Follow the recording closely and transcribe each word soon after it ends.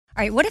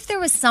All right, what if there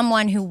was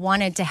someone who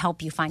wanted to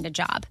help you find a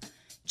job?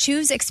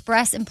 Choose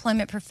Express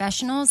Employment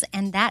Professionals,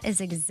 and that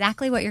is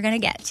exactly what you're going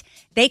to get.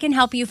 They can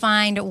help you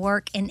find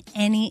work in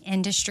any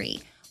industry.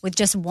 With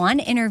just one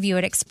interview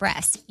at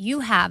Express,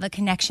 you have a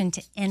connection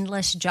to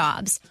endless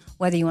jobs.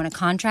 Whether you want a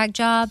contract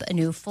job, a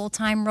new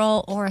full-time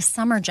role, or a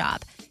summer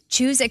job,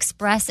 choose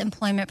Express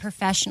Employment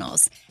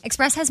Professionals.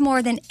 Express has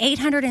more than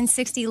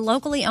 860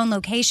 locally owned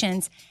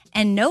locations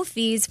and no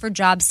fees for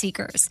job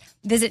seekers.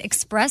 Visit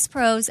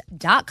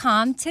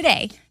expresspros.com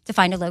today to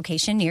find a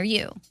location near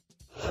you.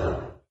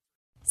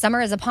 Summer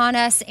is upon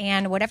us,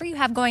 and whatever you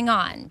have going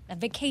on, a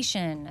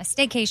vacation, a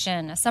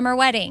staycation, a summer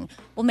wedding,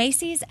 well,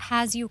 Macy's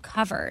has you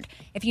covered.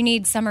 If you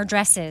need summer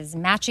dresses,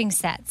 matching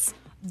sets,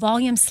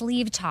 volume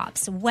sleeve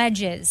tops,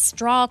 wedges,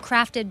 straw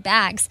crafted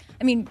bags,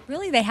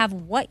 really they have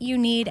what you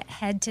need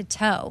head to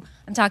toe.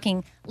 I'm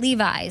talking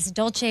Levi's,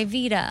 Dolce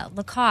Vita,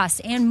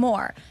 Lacoste, and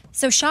more.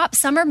 So shop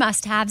summer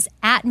must-haves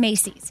at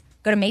Macy's.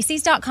 Go to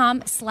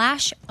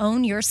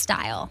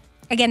Macys.com/ownyourstyle.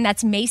 Again,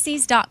 that's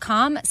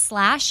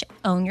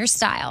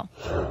Macys.com/ownyourstyle.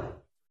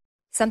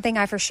 Something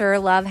I for sure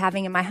love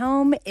having in my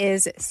home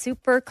is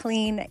super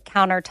clean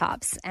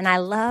countertops, and I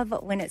love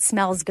when it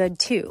smells good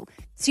too.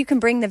 So you can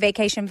bring the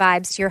vacation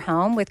vibes to your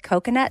home with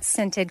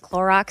coconut-scented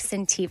Clorox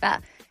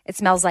Scentiva. It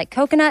smells like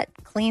coconut,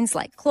 cleans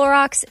like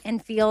Clorox,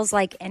 and feels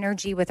like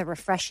energy with a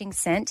refreshing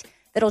scent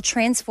that'll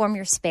transform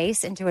your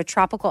space into a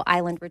tropical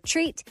island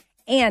retreat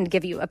and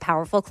give you a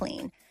powerful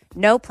clean.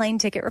 No plane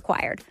ticket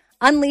required.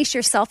 Unleash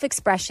your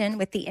self-expression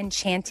with the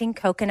enchanting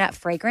coconut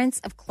fragrance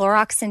of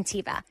Clorox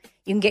Scentiva.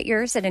 You can get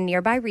yours at a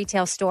nearby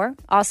retail store,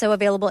 also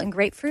available in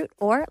grapefruit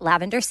or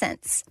lavender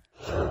scents.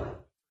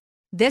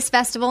 This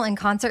festival and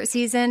concert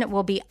season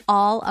will be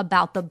all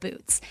about the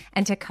boots,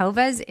 and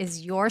Tecovas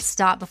is your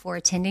stop before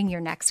attending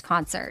your next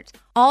concert.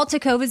 All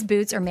Tecovas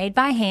boots are made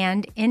by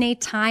hand in a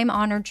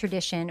time-honored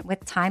tradition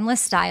with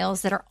timeless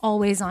styles that are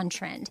always on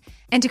trend.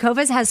 And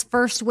Tecovas has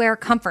first wear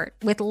comfort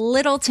with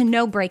little to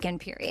no break-in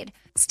period.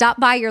 Stop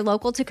by your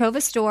local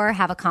Tecovas store,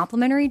 have a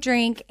complimentary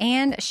drink,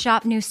 and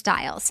shop new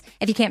styles.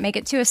 If you can't make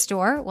it to a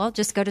store, well,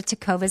 just go to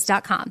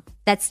tecovas.com.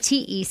 That's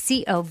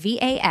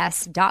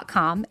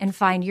TECOVAS.com and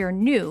find your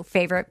new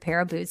favorite pair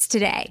of boots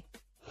today.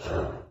 Be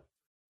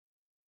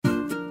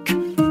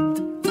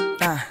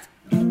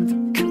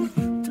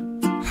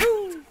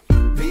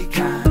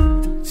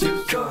kind,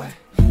 choose joy,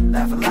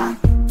 laugh a lot.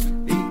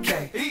 Be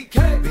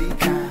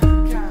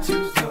kind,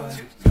 choose joy,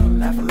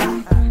 laugh a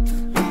lot.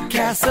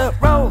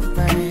 Casserole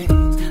thing.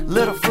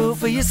 Little food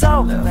for your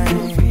soul,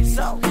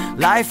 thing.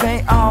 Life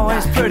ain't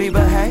always pretty,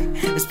 but hey,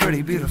 it's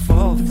pretty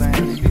beautiful,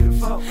 thing.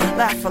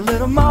 Laugh a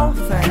little more,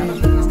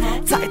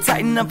 thing.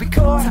 Tighten up your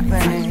core,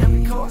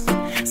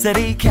 thing. Said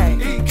EK,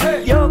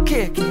 you're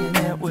kicking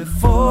it with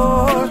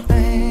 4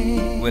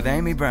 things. With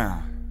Amy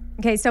Brown.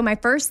 Okay, so my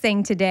first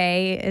thing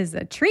today is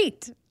a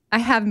treat. I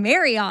have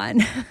Mary on.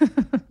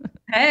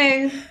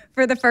 Hey.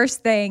 For the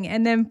first thing.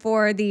 And then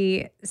for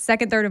the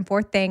second, third, and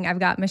fourth thing, I've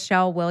got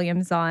Michelle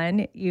Williams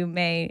on. You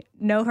may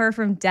know her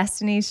from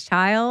Destiny's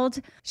Child.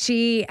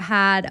 She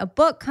had a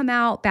book come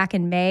out back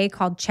in May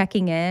called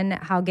Checking In,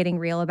 How Getting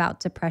Real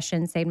About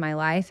Depression Saved My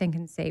Life and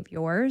Can Save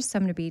Yours. So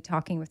I'm going to be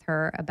talking with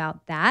her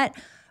about that.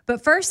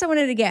 But first, I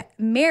wanted to get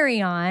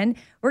Mary on.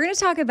 We're going to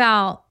talk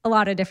about a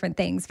lot of different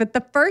things. But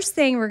the first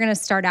thing we're going to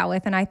start out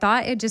with, and I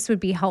thought it just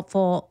would be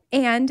helpful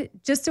and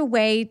just a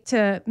way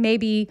to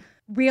maybe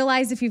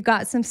realize if you've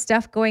got some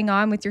stuff going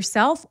on with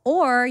yourself,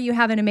 or you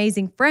have an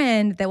amazing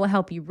friend that will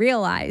help you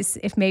realize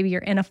if maybe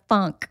you're in a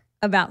funk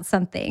about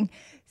something.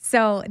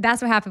 So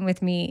that's what happened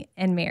with me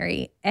and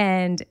Mary.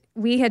 And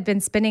we had been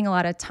spending a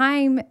lot of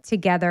time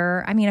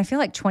together. I feel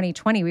like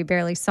 2020, we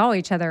barely saw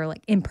each other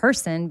like in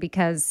person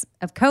because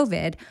of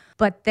COVID.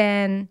 But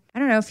then,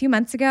 a few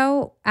months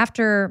ago,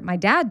 after my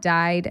dad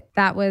died,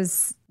 that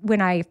was when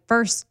I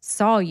first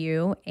saw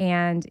you,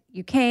 and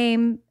you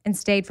came and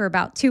stayed for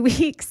about 2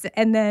 weeks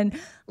and then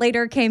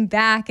later came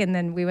back, and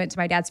then we went to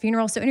my dad's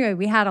funeral. So anyway,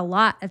 we had a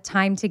lot of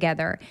time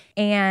together,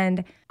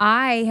 and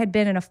I had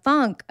been in a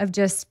funk of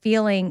just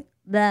feeling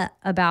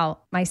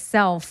about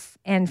myself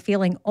and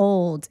feeling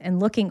old and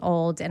looking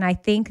old. And I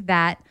think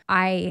that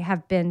I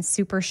have been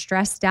super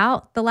stressed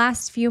out the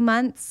last few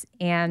months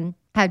and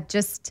had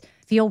just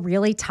feel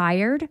really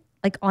tired.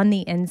 Like on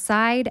the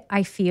inside,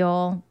 I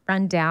feel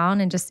run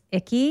down and just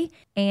icky.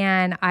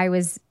 And I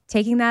was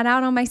taking that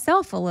out on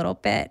myself a little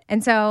bit.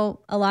 And so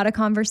a lot of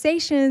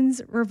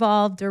conversations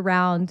revolved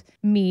around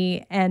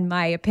me and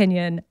my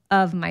opinion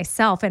of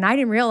myself. And I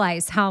didn't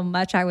realize how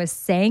much I was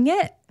saying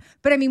it.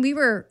 But we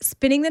were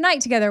spending the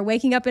night together,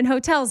 waking up in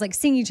hotels, like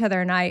seeing each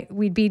other. And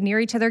we'd be near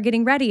each other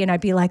getting ready. And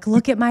I'd be like,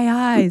 look at my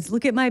eyes,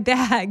 look at my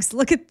bags,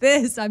 look at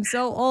this. I'm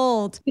so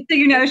old.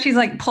 So she's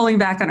like pulling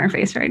back on her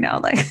face right now.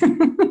 Like,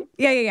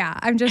 Yeah.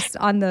 I'm just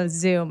on the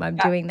Zoom. I'm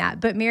doing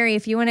that. But Mary,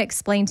 if you want to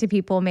explain to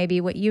people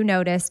maybe what you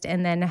noticed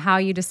and then how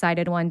you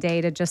decided one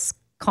day to just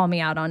call me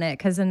out on it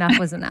because enough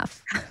was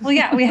enough.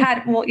 You've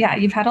had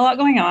a lot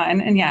going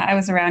on. And yeah, I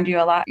was around you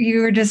a lot.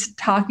 You were just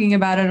talking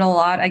about it a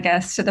lot, I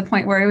guess, to the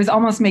point where it was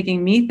almost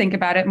making me think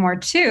about it more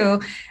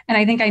too. And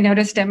I think I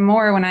noticed it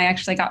more when I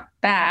actually got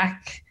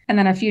back. And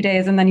then a few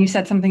days, and then you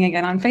said something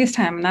again on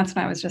FaceTime. And that's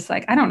when I was just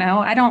like, I don't know.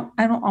 I don't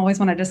always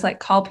want to just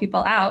like call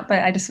people out, but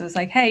I just was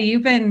like, hey,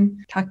 you've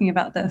been talking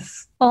about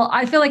this. Well,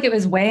 I feel like it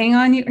was weighing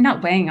on you,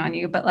 not weighing on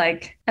you, but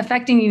like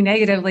affecting you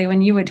negatively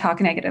when you would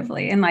talk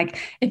negatively. And like,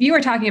 if you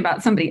were talking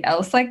about somebody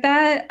else like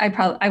that,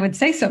 I would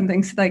say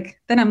something. So like,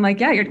 then I'm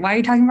like, yeah, why are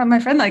you talking about my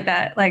friend like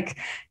that? Like,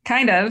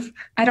 kind of,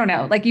 I don't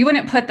know. Like you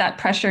wouldn't put that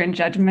pressure and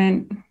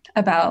judgment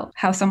about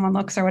how someone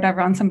looks or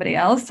whatever on somebody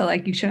else. So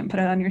like you shouldn't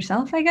put it on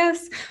yourself, I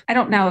guess. I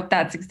don't know if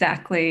that's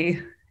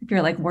exactly, if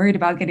you're like worried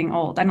about getting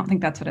old. I don't think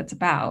that's what it's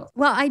about.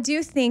 Well, I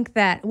do think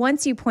that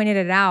once you pointed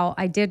it out,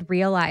 I did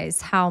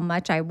realize how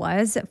much I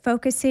was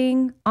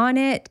focusing on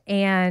it.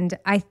 And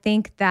I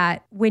think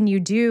that when you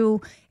do,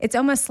 it's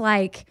almost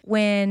like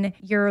when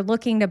you're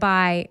looking to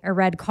buy a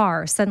red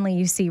car, suddenly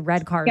you see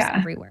red cars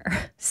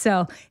everywhere.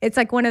 So it's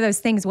like one of those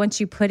things once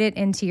you put it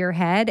into your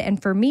head.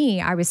 And for me,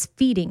 I was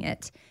feeding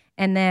it.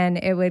 And then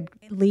it would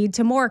lead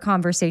to more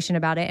conversation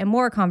about it and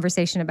more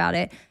conversation about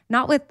it.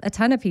 Not with a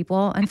ton of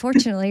people,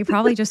 unfortunately,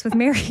 probably just with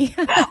Mary.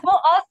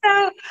 Well,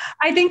 also,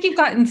 I think you've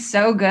gotten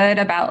so good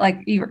about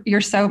like,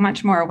 you're so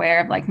much more aware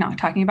of like not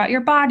talking about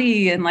your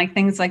body and like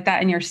things like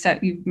that. And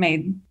you've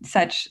made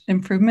such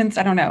improvements,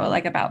 I don't know,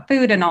 like about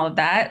food and all of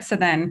that. So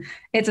then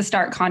it's a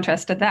stark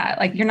contrast to that.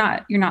 Like you're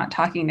not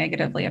talking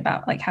negatively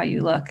about like how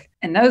you look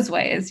in those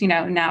ways,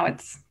 now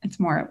it's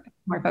more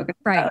focused.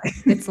 Right.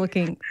 It's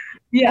looking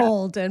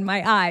old in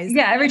my eyes.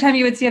 Yeah. Every time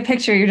you would see a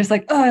picture, you're just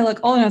like, oh, I look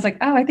old. And I was like,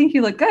 oh, I think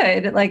you look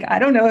good. Like, I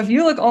don't know if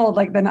you look old,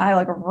 like then I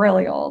look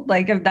really old.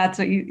 Like if that's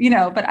what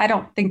but I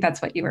don't think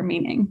that's what you were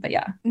meaning, but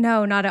yeah.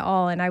 No, not at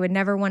all. And I would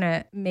never want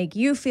to make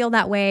you feel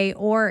that way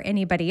or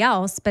anybody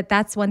else. But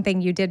that's one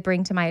thing you did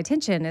bring to my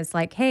attention is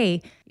like,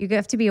 hey, you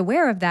have to be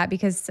aware of that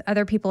because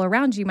other people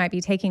around you might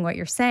be taking what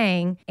you're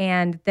saying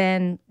and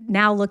then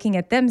now looking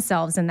at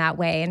themselves in that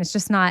way. And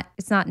it's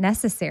not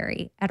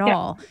necessary at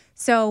all.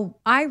 So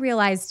I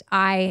realized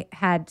I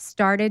had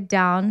started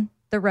down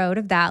the road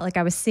of that. Like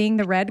I was seeing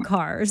the red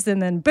cars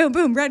and then boom,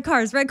 boom, red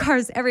cars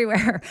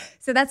everywhere.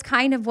 So that's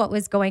kind of what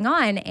was going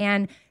on.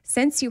 And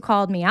since you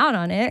called me out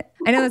on it,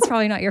 I know that's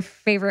probably not your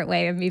favorite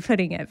way of me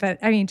putting it, but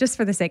I mean, just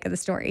for the sake of the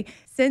story,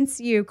 since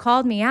you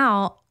called me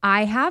out,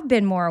 I have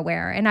been more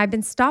aware and I've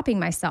been stopping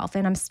myself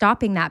and I'm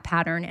stopping that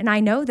pattern. And I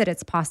know that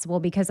it's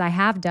possible because I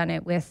have done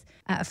it with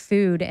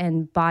food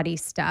and body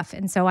stuff.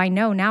 And so I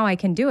know now I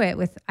can do it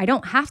I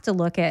don't have to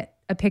look at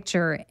a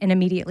picture and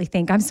immediately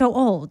think I'm so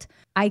old.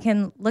 I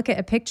can look at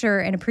a picture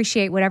and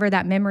appreciate whatever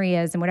that memory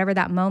is and whatever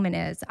that moment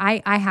is.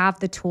 I have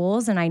the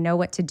tools and I know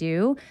what to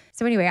do.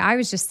 So anyway, I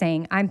was just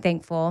saying, I'm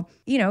thankful.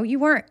 You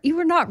were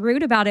not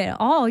rude about it at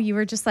all. You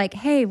were just like,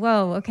 hey,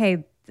 whoa,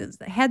 okay,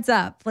 heads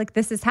up, like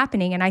this is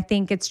happening. And I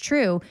think it's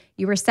true.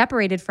 You were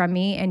separated from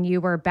me and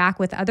you were back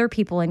with other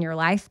people in your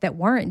life that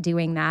weren't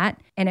doing that.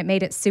 And it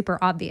made it super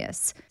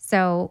obvious.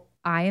 So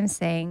I am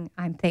saying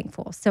I'm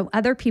thankful. So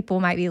other people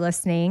might be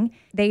listening.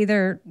 They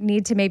either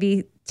need to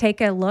maybe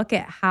take a look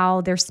at how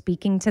they're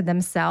speaking to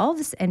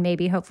themselves and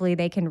maybe hopefully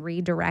they can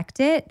redirect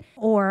it.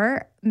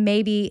 Or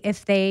maybe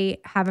if they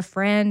have a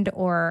friend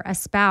or a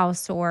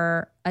spouse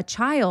or a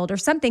child or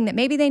something that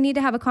maybe they need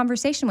to have a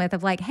conversation with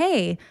of like,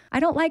 hey, I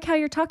don't like how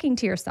you're talking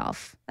to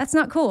yourself. That's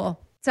not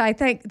cool. So I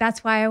think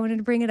that's why I wanted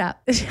to bring it up.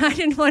 I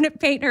didn't want to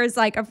paint her as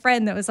like a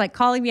friend that was like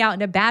calling me out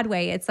in a bad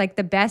way. It's like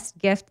the best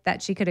gift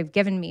that she could have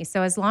given me.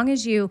 So as long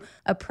as you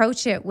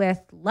approach it with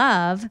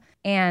love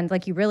and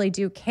like you really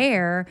do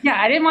care.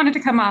 Yeah, I didn't want it to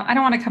come off. I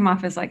don't want to come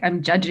off as like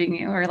I'm judging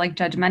you or like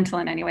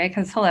judgmental in any way.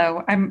 Because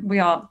we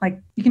all like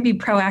you can be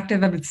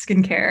proactive with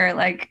skincare,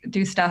 like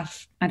do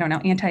stuff. I don't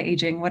know,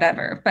 anti-aging,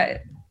 whatever.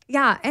 But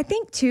yeah, I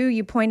think too,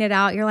 you pointed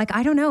out, you're like,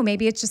 I don't know,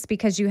 maybe it's just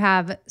because you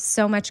have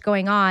so much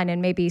going on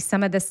and maybe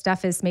some of this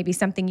stuff is maybe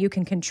something you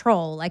can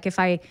control. Like if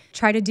I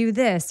try to do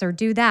this or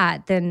do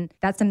that, then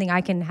that's something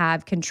I can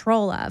have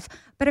control of.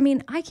 But I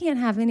mean, I can't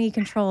have any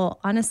control,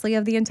 honestly,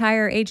 of the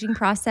entire aging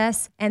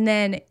process. And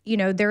then,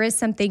 there is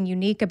something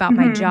unique about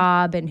my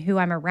job and who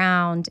I'm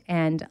around.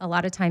 And a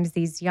lot of times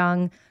these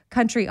young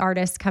country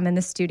artists come in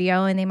the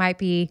studio and they might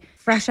be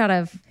fresh out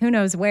of who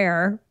knows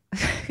where,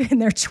 and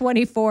they're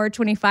 24,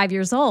 25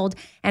 years old.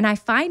 And I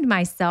find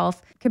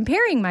myself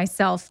comparing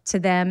myself to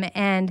them.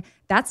 And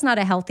that's not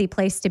a healthy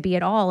place to be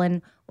at all.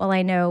 And while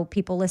I know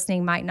people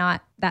listening might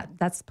not,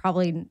 that's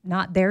probably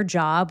not their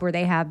job where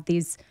they have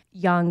these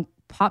young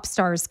pop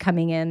stars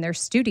coming in their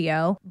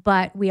studio,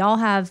 but we all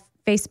have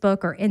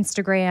Facebook or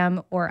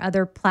Instagram or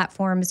other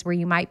platforms where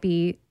you might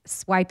be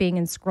swiping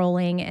and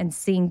scrolling and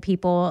seeing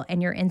people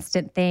and your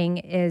instant thing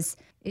is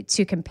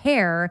to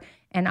compare.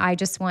 And I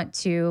just want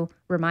to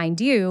remind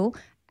you,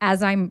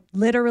 as I'm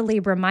literally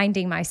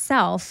reminding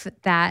myself,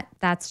 that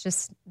that's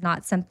just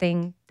not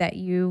something that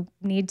you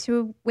need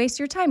to waste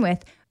your time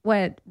with.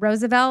 What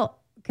Roosevelt,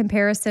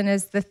 comparison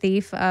is the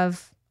thief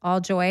of all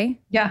joy.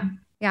 Yeah.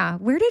 Yeah.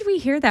 Where did we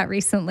hear that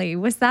recently?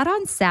 Was that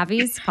on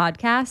Savvy's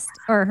podcast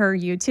or her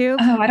YouTube?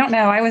 Oh, I don't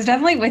know. I was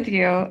definitely with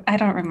you. I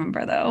don't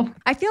remember though.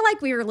 I feel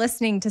like we were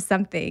listening to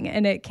something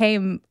and it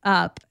came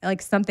up,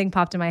 like something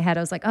popped in my head.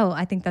 I was like, oh,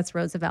 I think that's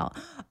Roosevelt.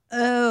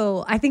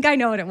 Oh, I think I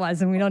know what it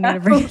was and we don't need to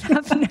bring it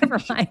up. Never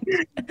mind.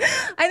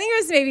 I think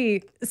it was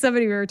maybe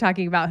somebody we were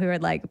talking about who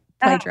had like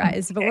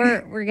plagiarized, but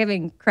we're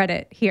giving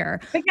credit here.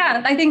 But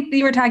yeah, I think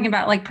you were talking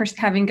about like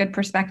having good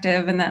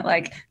perspective and that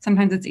like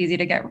sometimes it's easy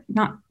to get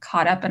not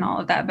caught up in all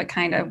of that, but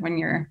kind of when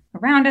you're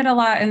around it a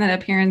lot and that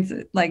appearance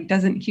like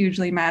doesn't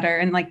hugely matter.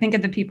 And like think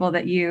of the people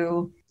that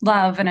you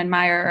love and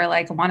admire or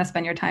like want to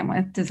spend your time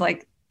with. Does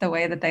like the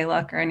way that they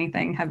look or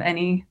anything have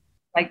any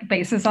like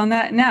basis on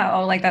that?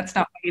 No, like that's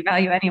not how you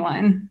value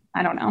anyone.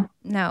 I don't know.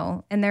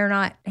 No, and they're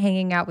not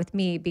hanging out with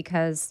me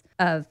because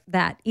of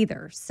that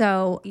either.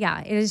 So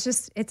yeah,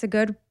 it's a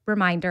good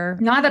reminder.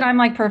 Not that I'm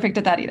like perfect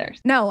at that either.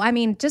 No, I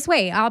mean, just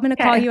wait. I'm going to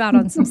call you out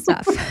on some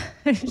stuff.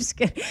 I'm just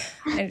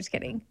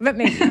kidding. But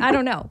maybe, I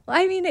don't know.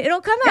 I mean,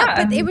 it'll come up,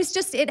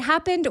 but it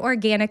happened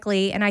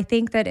organically. And I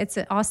think that it's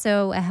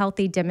also a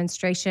healthy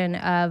demonstration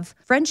of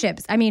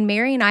friendships. I mean,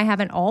 Mary and I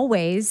haven't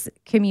always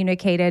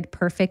communicated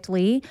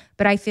perfectly,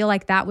 but I feel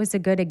like that was a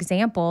good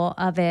example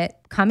of it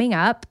coming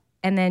up.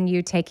 And then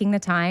you taking the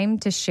time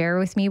to share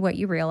with me what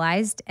you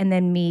realized, and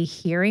then me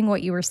hearing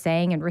what you were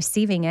saying and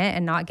receiving it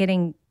and not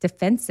getting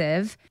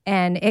defensive.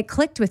 And it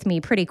clicked with me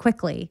pretty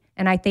quickly.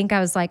 And I think I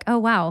was like, oh,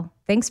 wow,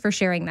 thanks for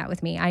sharing that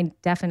with me. I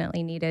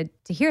definitely needed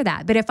to hear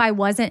that. But if I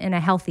wasn't in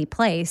a healthy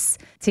place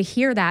to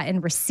hear that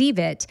and receive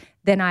it,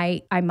 then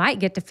I might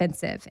get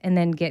defensive and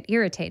then get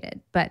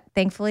irritated. But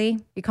thankfully,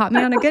 you caught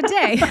me on a good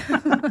day.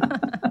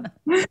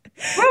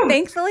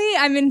 Thankfully,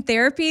 I'm in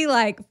therapy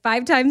like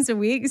 5 times a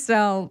week.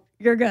 So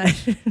you're good.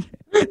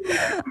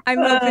 I'm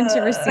open to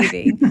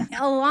receiving.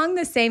 Along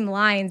the same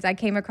lines, I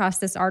came across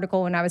this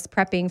article when I was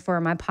prepping for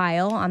my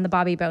pile on the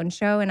Bobby Bones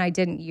Show, and I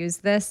didn't use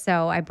this,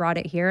 so I brought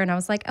it here, and I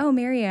was like, oh,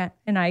 Mary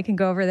and I can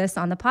go over this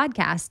on the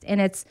podcast.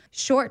 And it's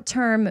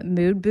short-term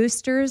mood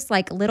boosters,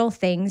 like little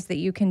things that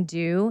you can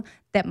do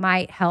that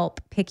might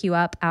help pick you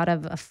up out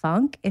of a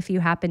funk if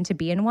you happen to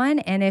be in one.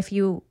 And if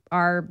you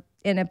are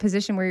in a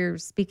position where you're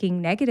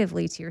speaking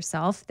negatively to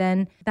yourself,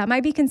 then that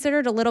might be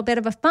considered a little bit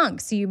of a funk.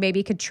 So you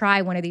maybe could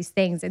try one of these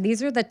things. And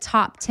these are the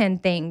top 10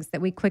 things that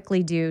we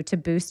quickly do to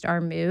boost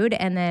our mood.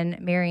 And then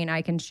Mary and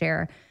I can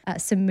share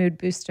some mood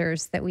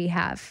boosters that we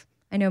have.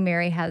 I know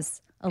Mary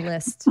has a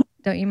list.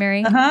 Don't you,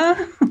 Mary?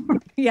 Uh-huh.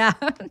 Yeah.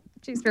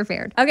 She's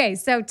prepared. Okay,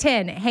 so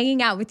 10,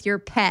 hanging out with your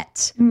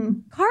pet.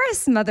 Cara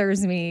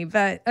smothers me,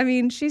 but I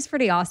mean, she's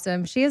pretty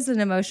awesome. She is an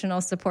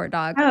emotional support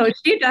dog. Oh,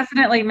 she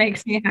definitely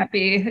makes me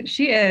happy.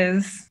 She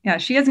is. Yeah,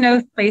 she has no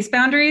space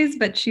boundaries,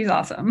 but she's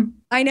awesome.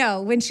 I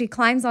know. When she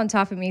climbs on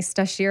top of me,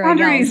 Stashira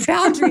yells,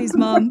 boundaries,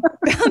 Mom.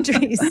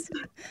 Boundaries.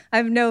 I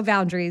have no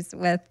boundaries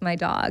with my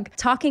dog.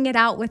 Talking it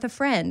out with a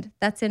friend.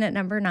 That's in at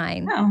number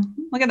 9. Oh,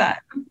 look at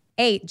that.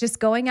 8, just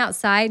going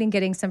outside and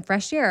getting some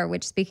fresh air,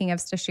 which speaking of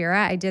Stashira,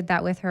 I did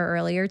that with her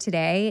earlier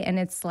today. And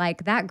it's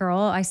like that girl,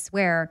 I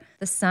swear,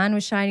 the sun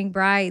was shining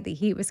bright, the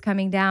heat was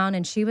coming down,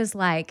 and she was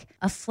like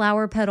a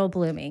flower petal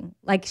blooming.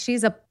 Like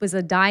was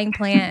a dying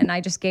plant, and I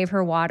just gave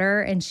her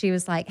water and she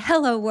was like,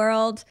 hello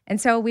world.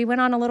 And so we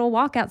went on a little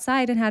walk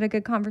outside and had a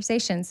good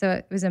conversation. So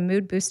it was a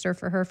mood booster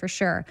for her for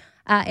sure.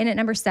 And at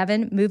number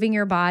 7, moving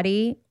your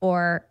body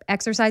or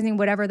exercising,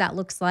 whatever that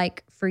looks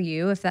like for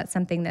you, if that's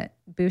something that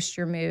boosts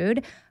your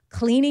mood.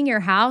 Cleaning your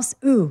house,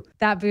 ooh,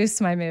 that boosts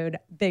my mood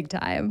big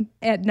time.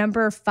 At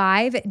number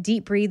 5,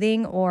 deep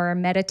breathing or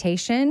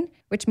meditation,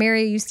 which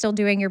Mary, are you still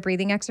doing your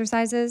breathing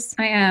exercises?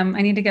 I am.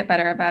 I need to get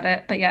better about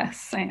it, but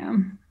yes, I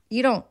am.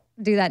 You don't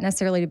do that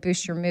necessarily to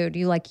boost your mood.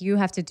 You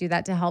have to do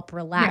that to help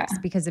relax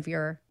because of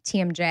your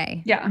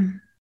TMJ. Yeah.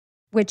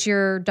 Which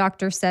your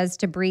doctor says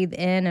to breathe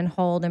in and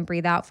hold and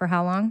breathe out for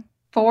how long?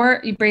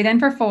 4, you breathe in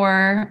for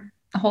 4,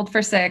 hold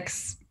for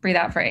 6, breathe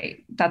out for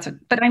 8.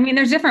 But I mean,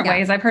 there's different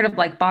ways. I've heard of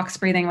like box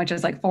breathing, which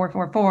is like 4,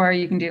 4, 4.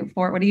 You can do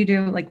 4. What do you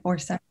do? Like 4,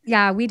 7.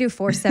 Yeah, we do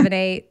 4, 7,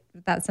 8.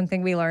 That's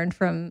something we learned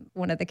from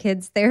one of the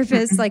kids'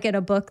 therapists, like in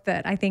a book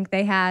that I think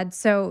they had.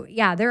 So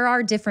yeah, there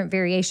are different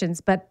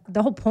variations, but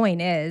the whole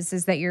point is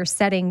that you're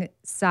setting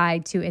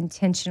aside to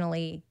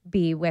intentionally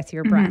be with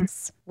your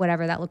breaths,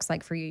 whatever that looks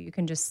like for you. You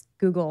can just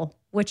Google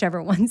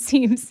whichever one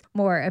seems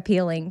more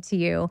appealing to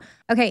you.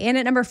 Okay, and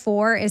at number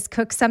 4 is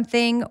cook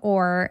something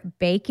or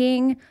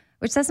baking,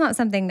 which that's not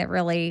something that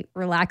really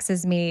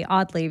relaxes me,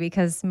 oddly,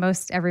 because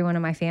most everyone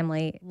in my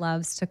family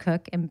loves to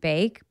cook and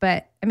bake.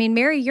 But I mean,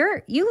 Mary,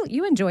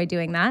 you enjoy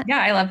doing that. Yeah,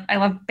 I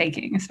love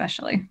baking,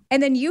 especially.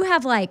 And then you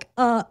have like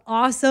a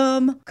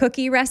awesome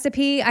cookie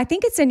recipe. I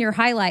think it's in your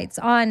highlights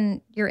on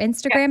your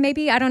Instagram,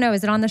 maybe. I don't know.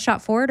 Is it on the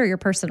Shop Forward or your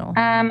personal?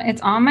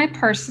 It's on my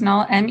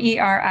personal,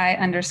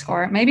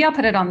 MERI_. Maybe I'll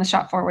put it on the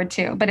Shop Forward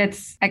too. But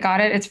I got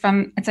it. It's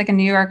like a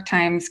New York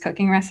Times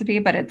cooking recipe,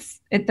 but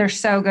they're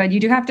so good. You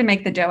do have to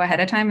make the dough ahead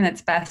of time, and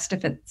it's best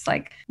if it's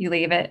like you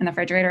leave it in the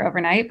refrigerator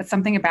overnight. But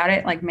something about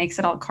it like makes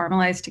it all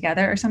caramelized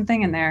together or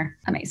something, and they're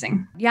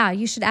amazing. Yeah,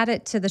 you should add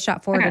it to the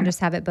shop forward and just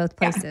have it both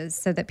places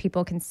so that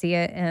people can see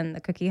it in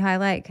the cookie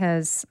highlight.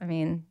 Because, I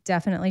mean,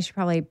 definitely should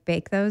probably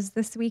bake those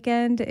this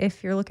weekend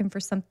if you're looking for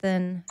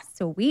something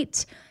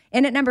sweet.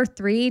 And at number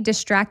 3,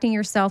 distracting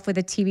yourself with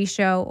a TV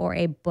show or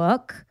a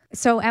book.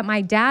 So at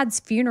my dad's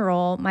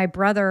funeral, my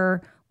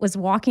brother was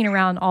walking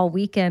around all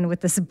weekend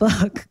with this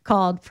book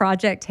called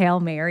Project Hail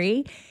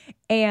Mary.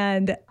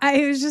 And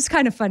it was just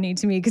kind of funny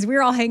to me because we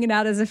were all hanging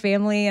out as a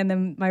family, and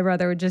then my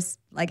brother would just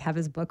like have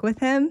his book with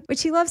him,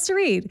 which he loves to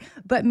read.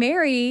 But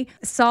Mary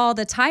saw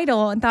the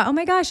title and thought, oh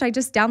my gosh, I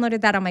just downloaded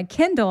that on my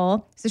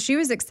Kindle. So she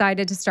was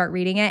excited to start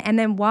reading it. And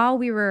then while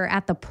we were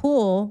at the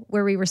pool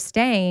where we were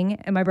staying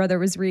and my brother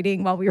was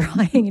reading while we were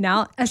all hanging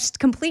out, a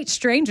complete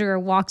stranger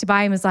walked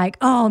by and was like,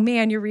 oh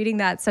man, you're reading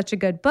that. Such a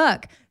good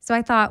book. So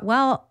I thought,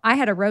 well, I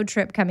had a road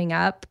trip coming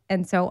up.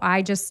 And so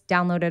I just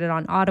downloaded it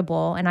on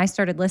Audible and I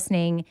started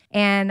listening.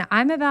 And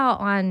I'm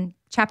about on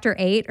chapter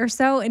 8 or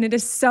so, and it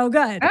is so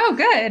good. Oh,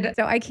 good.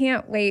 So I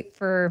can't wait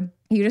for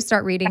you to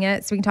start reading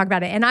it so we can talk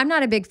about it. And I'm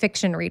not a big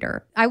fiction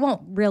reader. I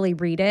won't really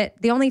read it.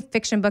 The only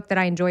fiction book that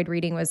I enjoyed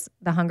reading was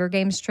the Hunger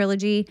Games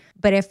trilogy.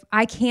 But if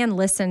I can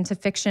listen to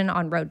fiction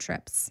on road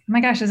trips. Oh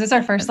my gosh, is this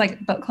our first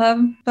like book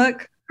club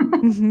book?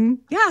 Mm-hmm.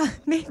 Yeah,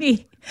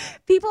 maybe.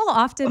 People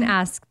often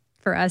ask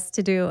for us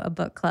to do a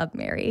book club,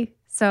 Mary.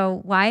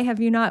 So why have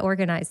you not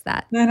organized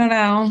that? I don't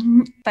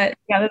know. But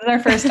yeah, this is our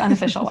first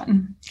unofficial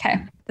one.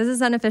 Okay. This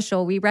is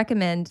unofficial. We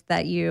recommend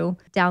that you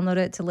download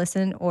it to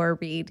listen or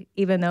read,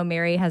 even though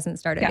Mary hasn't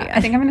started it yet. I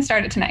think I'm going to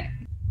start it tonight.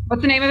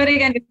 What's the name of it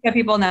again? Just so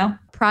people know.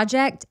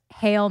 Project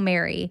Hail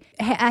Mary.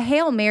 A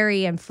Hail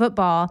Mary in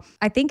football.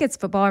 I think it's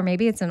football or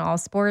maybe it's in all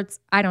sports.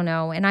 I don't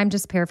know. And I'm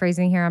just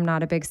paraphrasing here. I'm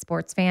not a big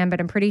sports fan, but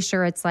I'm pretty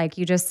sure it's like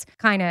you just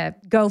kind of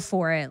go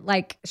for it.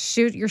 Like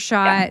shoot your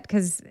shot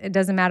because it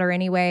doesn't matter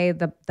anyway.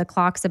 The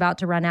clock's about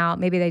to run out.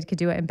 Maybe they could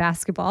do it in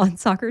basketball and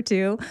soccer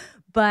too.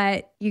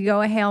 But you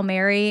go a Hail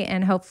Mary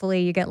and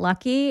hopefully you get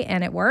lucky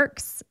and it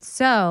works.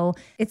 So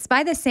it's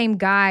by the same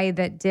guy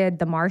that did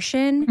The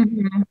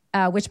Martian,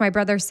 which my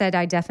brother said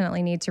I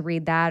definitely need to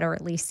read that or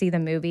at least see the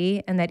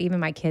movie, and that even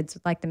my kids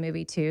would like the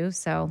movie too.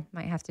 So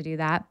might have to do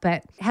that.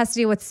 But it has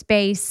to do with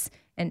space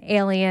and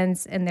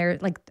aliens, and they're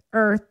like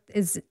Earth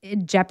is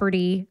in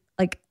jeopardy,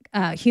 like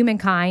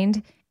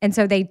humankind. And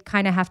so they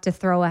kind of have to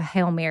throw a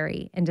Hail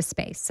Mary into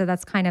space. So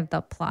that's kind of the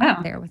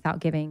plot there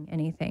without giving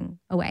anything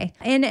away.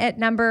 And at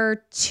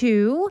number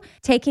 2,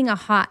 taking a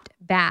hot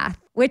bath,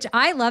 which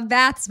I love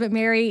baths, but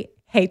Mary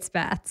hates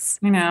baths.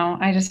 I know.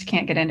 I just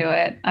can't get into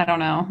it. I don't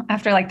know.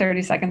 After like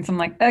 30 seconds, I'm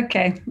like,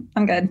 okay,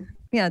 I'm good.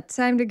 Yeah,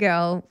 time to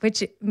go.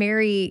 Which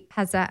Mary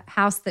has a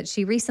house that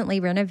she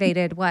recently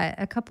renovated,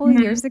 a couple of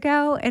years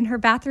ago? And her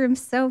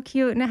bathroom's so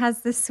cute and it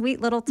has this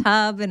sweet little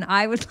tub. And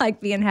I would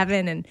like be in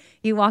heaven. And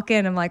you walk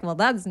in, I'm like, well,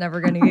 that's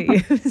never going to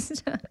get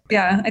used.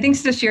 Yeah, I think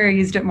Stashira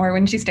used it more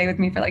when she stayed with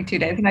me for like 2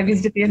 days. And I've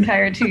used it the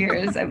entire 2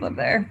 years I've lived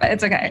there. But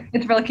it's okay.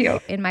 It's really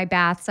cute. In my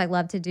baths, I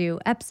love to do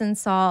Epsom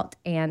salt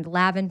and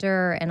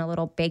lavender and a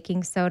little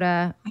baking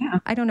soda. Yeah.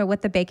 I don't know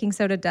what the baking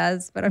soda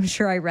does, but I'm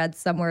sure I read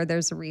somewhere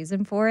there's a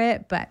reason for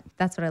it. But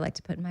that's what I like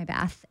to put in my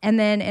bath. And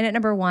then in at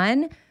number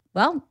 1,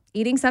 well,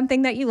 eating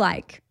something that you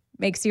like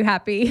makes you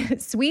happy.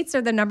 Sweets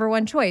are the number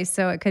 1 choice.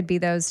 So it could be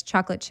those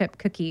chocolate chip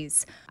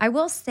cookies. I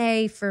will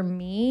say for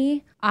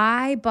me,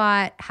 I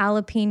bought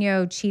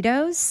jalapeno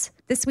Cheetos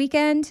this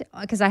weekend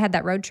because I had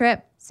that road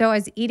trip. So I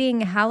was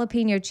eating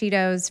jalapeno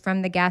Cheetos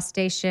from the gas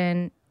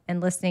station and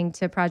listening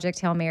to Project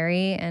Hail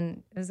Mary,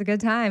 and it was a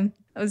good time.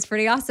 It was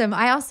pretty awesome.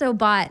 I also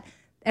bought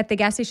at the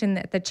gas station,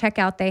 at the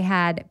checkout, they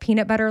had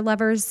peanut butter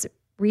lovers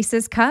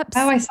Reese's cups.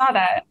 Oh, I saw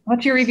that.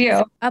 What's your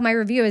review? My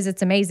review is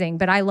it's amazing,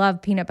 but I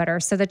love peanut butter.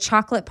 So the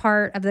chocolate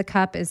part of the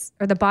cup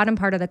or the bottom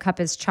part of the cup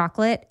is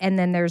chocolate. And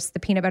then there's the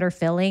peanut butter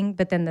filling.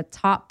 But then the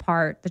top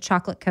part, the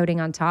chocolate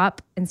coating on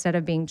top, instead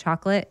of being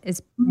chocolate,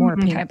 is more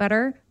peanut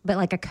butter, but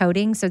like a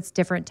coating. So it's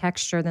different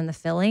texture than the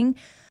filling.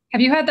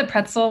 Have you had the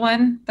pretzel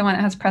one? The one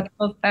that has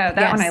pretzels? That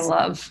one I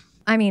love.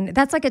 I mean,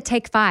 that's like a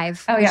Take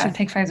 5. Oh, yeah.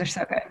 Take 5s are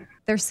so good.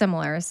 They're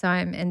similar. So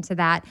I'm into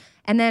that.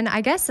 And then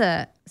I guess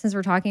since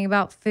we're talking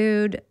about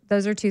food,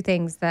 those are 2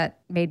 things that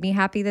made me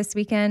happy this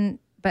weekend.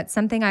 But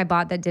something I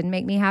bought that didn't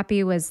make me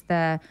happy was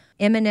the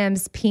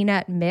M&M's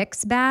peanut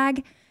mix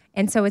bag.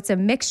 And so it's a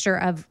mixture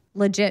of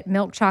legit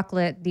milk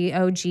chocolate, the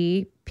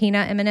OG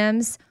peanut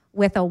M&M's,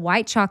 with a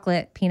white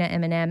chocolate peanut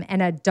M&M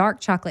and a dark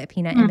chocolate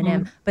peanut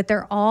M&M, but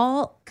they're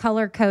all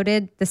color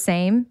coded the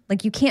same.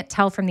 Like you can't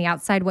tell from the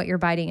outside what you're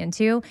biting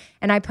into.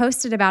 And I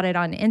posted about it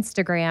on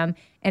Instagram,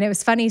 and it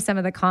was funny, some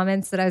of the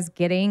comments that I was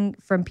getting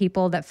from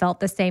people that felt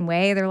the same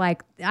way. They're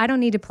like, I don't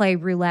need to play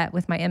roulette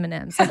with my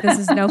M&Ms. Like this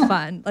is no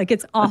fun. Like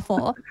it's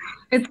awful.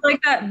 It's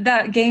like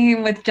that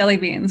game with jelly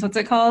beans. What's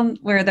it called?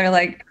 Where they're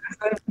like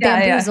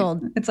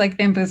bamboozled. Yeah. It's like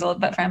bamboozled,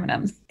 but for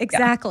M&Ms.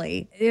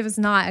 Exactly. Yeah. It was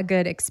not a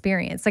good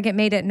experience. Like it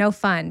made it no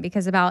fun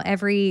because about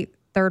every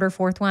 3rd or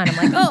 4th one,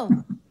 I'm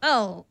like,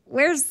 oh,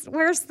 where's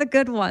the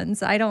good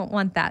ones? I don't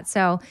want that.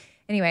 So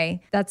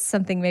Anyway, that's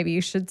something maybe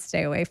you should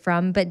stay away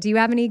from. But do you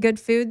have any good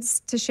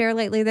foods to share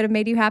lately that have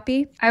made you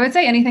happy? I would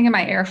say anything in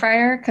my air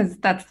fryer, because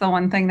that's the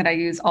one thing that I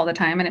use all the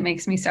time and it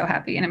makes me so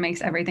happy and it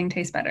makes everything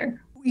taste better.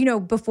 You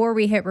know, before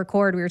we hit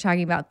record, we were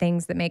talking about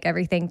things that make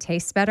everything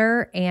taste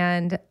better.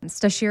 And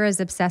Stashira is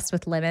obsessed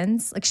with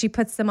lemons. Like she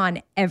puts them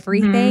on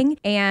everything.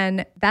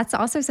 And that's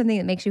also something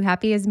that makes you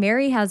happy is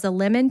Mary has a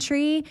lemon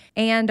tree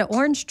and an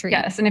orange tree.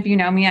 Yes. And if you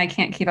know me, I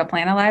can't keep a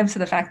plant alive. So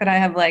the fact that I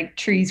have like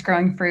trees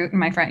growing fruit in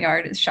my front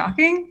yard is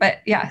shocking. But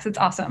yes, it's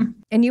awesome.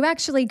 And you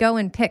actually go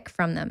and pick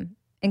from them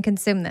and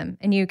consume them.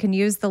 And you can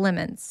use the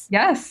lemons.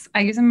 Yes. I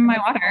use them in my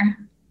water.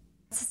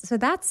 So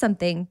that's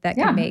something that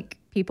can make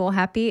people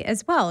happy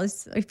as well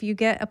as if you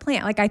get a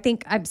plant. Like I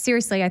think I'm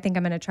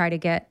going to try to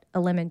get a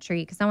lemon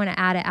tree because I want to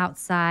add it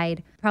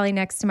outside, probably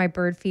next to my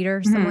bird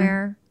feeder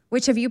somewhere.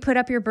 Which, have you put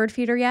up your bird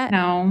feeder yet?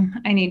 No,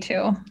 I need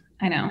to.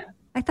 I know.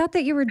 I thought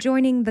that you were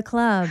joining the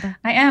club.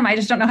 I am. I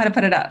just don't know how to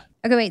put it up.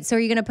 Okay, wait. So are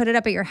you going to put it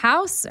up at your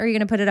house or are you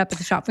going to put it up at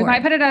the shop We floor?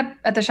 might put it up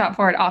at the shop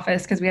forward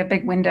office because we have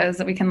big windows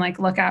that we can like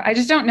look out. I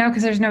just don't know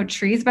because there's no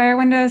trees by our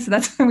windows. So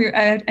that's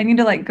I need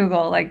to like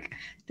Google, like,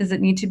 does it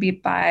need to be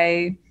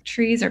by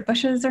trees or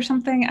bushes or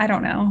something? I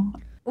don't know.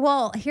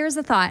 Well, here's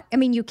the thought. I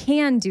mean, you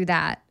can do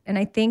that. And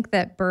I think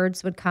that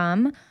birds would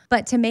come.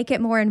 But to make it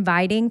more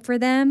inviting for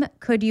them,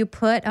 could you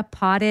put a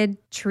potted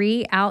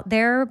tree out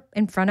there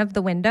in front of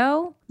the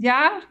window?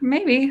 Yeah,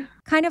 maybe.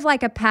 Kind of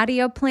like a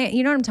patio plant.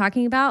 You know what I'm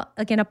talking about?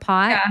 Like in a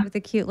pot with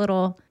a cute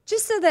little,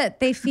 just so that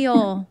they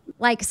feel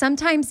like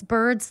sometimes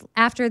birds,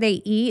 after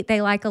they eat,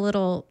 they like a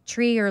little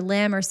tree or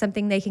limb or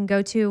something they can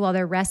go to while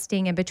they're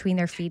resting in between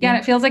their feeding. Yeah, and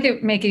it feels like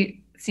it make you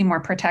seem more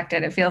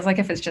protected. It feels like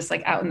if it's just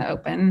like out in the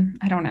open,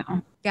 I don't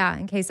know. Yeah,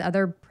 in case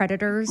other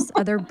predators,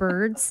 other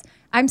birds.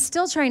 I'm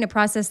still trying to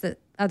process that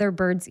other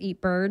birds eat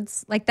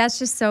birds. Like that's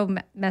just so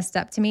messed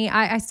up to me.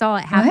 I saw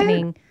it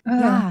happening.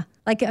 Yeah.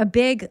 Like a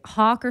big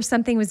hawk or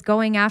something was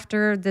going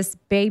after this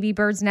baby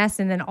bird's nest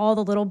and then all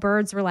the little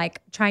birds were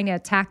like trying to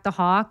attack the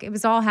hawk. It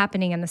was all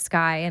happening in the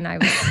sky and I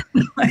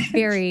was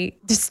very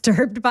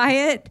disturbed by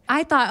it.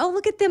 I thought, oh,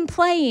 look at them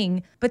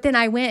playing. But then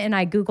I went and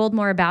I Googled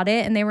more about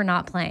it and they were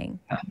not playing.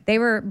 They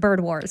were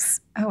bird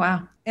wars. Oh,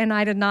 wow. And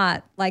I did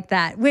not like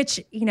that, which,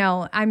 you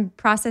know, I'm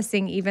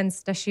processing even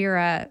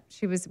Stashira.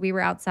 We were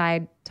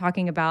outside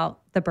talking about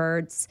the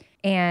birds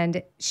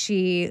and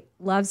she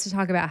loves to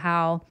talk about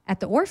how at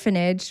the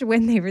orphanage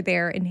when they were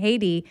there in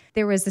Haiti,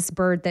 there was this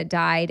bird that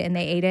died and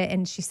they ate it.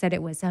 And she said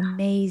it was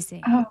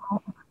amazing. Oh.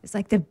 It's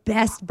like the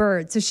best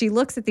bird. So she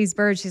looks at these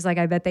birds. She's like,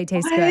 I bet they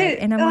taste good.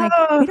 And I'm like,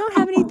 we don't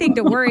have anything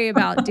to worry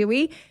about, do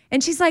we?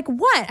 And she's like,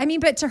 what? I mean,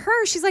 but to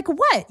her, she's like,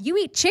 what? You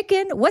eat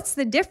chicken? What's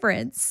the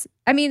difference?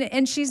 I mean,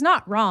 and she's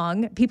not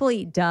wrong. People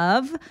eat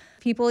dove.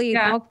 People eat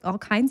all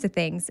kinds of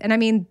things. And I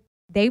mean,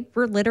 they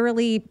were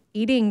literally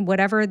eating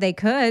whatever they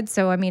could.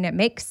 So, I mean, it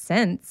makes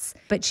sense.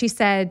 But she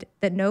said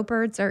that no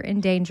birds are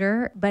in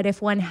danger. But if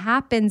one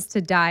happens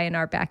to die in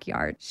our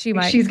backyard, she's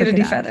going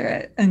to defeather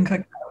it and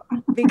cook it.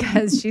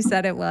 Because she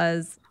said it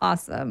was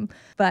awesome.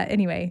 But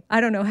anyway,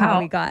 I don't know how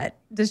we got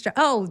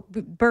distracted.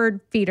 Bird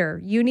feeder.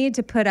 You need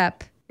to put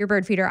up your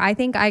bird feeder. I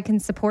think I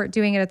can support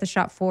doing it at the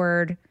shop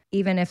forward,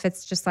 even if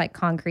it's just like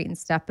concrete and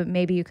stuff. But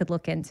maybe you could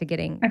look into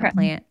getting a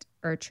plant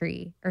or a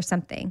tree or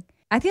something.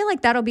 I feel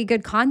like that'll be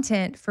good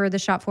content for the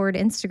Shop Forward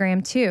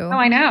Instagram too. Oh,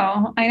 I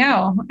know.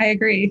 I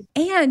agree.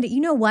 And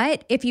you know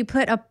what? If you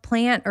put a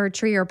plant or a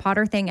tree or a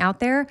potter thing out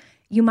there,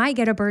 you might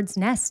get a bird's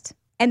nest.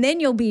 And then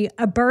you'll be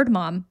a bird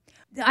mom.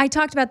 I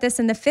talked about this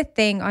in the fifth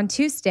thing on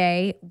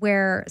Tuesday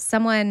where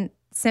someone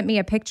sent me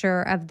a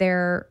picture of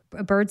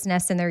a bird's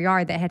nest in their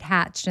yard that had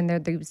hatched and they're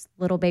these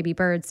little baby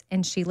birds.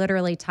 And she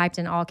literally typed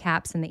in all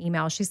caps in the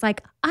email. She's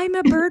like, I'm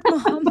a bird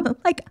mom.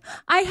 Like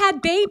I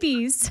had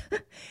babies.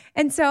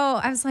 And so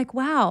I was like,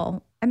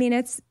 wow. I mean,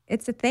 it's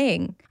a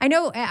thing. I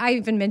know I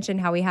even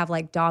mentioned how we have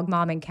like dog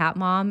mom and cat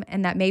mom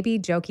and that maybe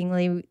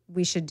jokingly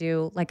we should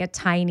do like a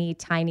tiny,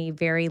 tiny,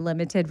 very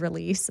limited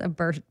release of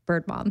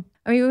bird mom.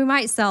 I mean, we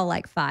might sell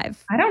like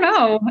 5. I don't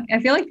know. I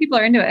feel like people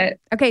are into it.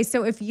 Okay,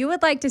 so if you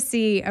would like to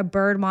see a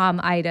bird mom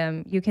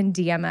item, you can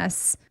DM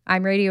us.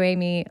 I'm Radio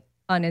Amy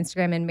on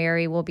Instagram and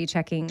Mary will be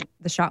checking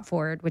the Shop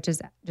Forward, which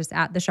is just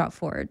at the Shop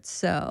Forward.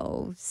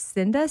 So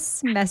send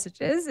us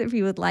messages if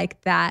you would like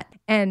that.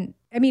 And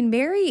I mean,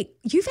 Mary,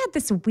 you've had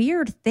this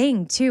weird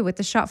thing too with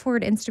the Shop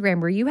Forward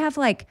Instagram where you have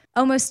like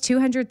almost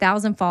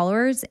 200,000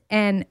 followers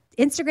and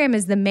Instagram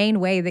is the main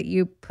way that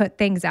you put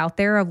things out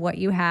there of what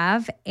you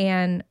have.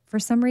 And for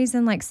some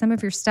reason, like some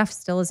of your stuff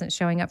still isn't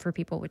showing up for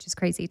people, which is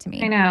crazy to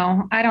me. I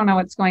know. I don't know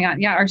what's going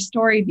on. Yeah. Our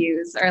story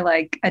views are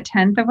like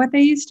 1/10 of what they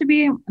used to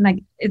be. And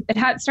like it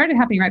had started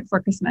happening right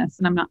before Christmas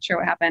and I'm not sure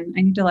what happened.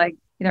 I need to like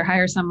either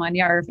hire someone.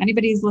 Yeah. Or if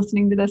anybody's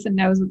listening to this and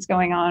knows what's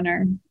going on,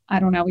 or I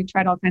don't know, we've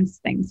tried all kinds of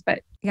things, but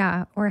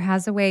yeah, or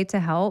has a way to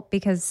help,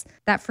 because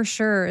that for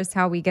sure is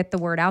how we get the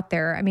word out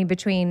there. I mean,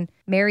 between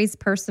Mary's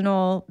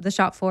personal, The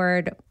Shop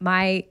Forward,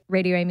 my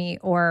Radio Amy,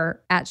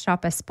 or at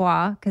Shop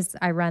Espoir, because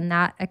I run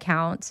that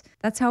account,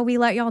 that's how we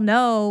let y'all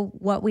know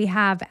what we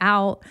have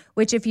out,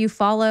 which if you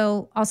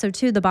follow also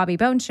to the Bobby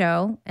Bone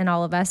Show and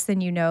all of us,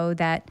 then you know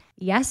that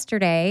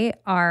yesterday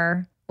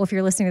if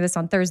you're listening to this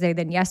on Thursday,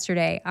 then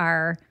yesterday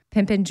our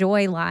Pimp and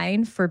Joy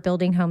line for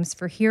Building Homes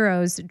for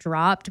Heroes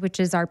dropped, which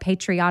is our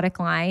patriotic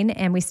line.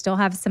 And we still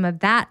have some of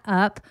that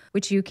up,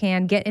 which you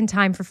can get in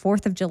time for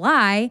 4th of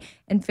July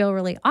and feel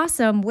really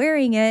awesome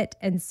wearing it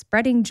and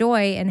spreading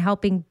joy and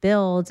helping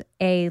build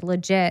a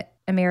legit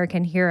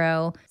American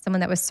hero,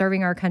 someone that was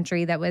serving our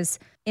country, that was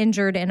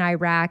injured in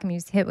Iraq. I mean, he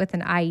was hit with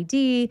an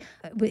IED,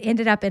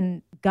 ended up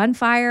in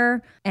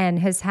gunfire, and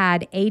has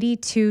had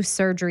 82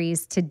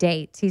 surgeries to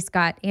date. He's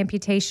got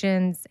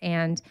amputations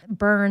and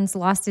burns,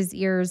 lost his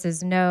ears,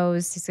 his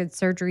nose. He's had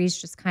surgeries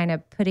just kind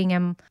of putting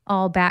him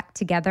all back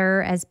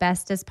together as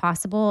best as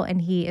possible.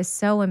 And he is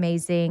so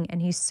amazing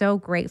and he's so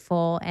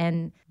grateful.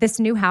 And this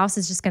new house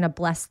is just going to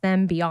bless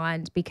them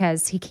beyond,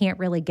 because he can't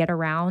really get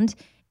around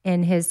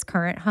in his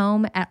current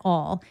home at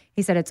all.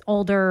 He said it's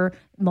older,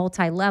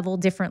 multi-level,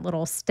 different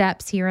little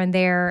steps here and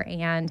there,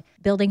 and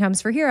Building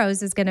Homes for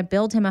Heroes is going to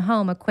build him a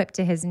home equipped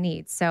to his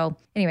needs. So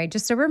anyway,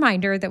 just a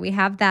reminder that we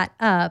have that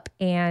up,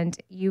 and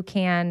you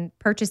can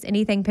purchase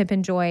anything Pimp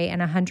and Joy,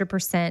 and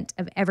 100%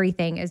 of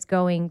everything is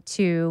going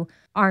to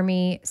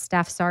Army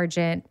Staff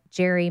Sergeant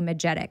Jerry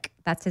Majetic.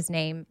 That's his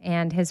name,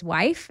 and his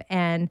wife,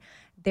 and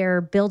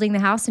they're building the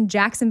house in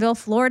Jacksonville,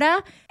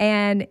 Florida.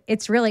 And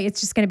it's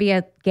just going to be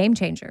a game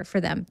changer for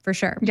them, for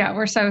sure. Yeah,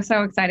 we're so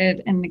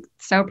excited and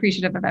so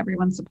appreciative of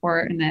everyone's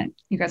support, and that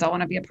you guys all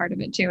want to be a part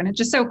of it too. And it's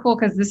just so cool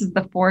because this is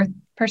the 4th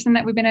person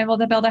that we've been able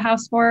to build a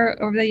house for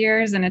over the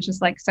years. And it's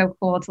just like so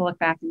cool to look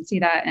back and see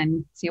that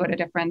and see what a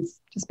difference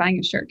just buying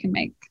a shirt can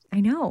make. I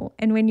know.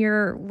 And when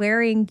you're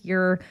wearing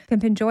your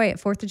Pimp and Joy at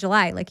 4th of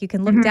July, like you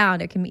can look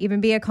down, it can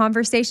even be a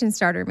conversation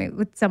starter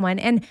with someone.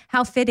 And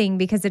how fitting,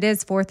 because it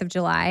is 4th of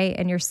July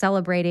and you're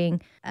celebrating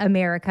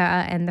America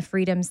and the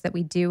freedoms that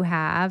we do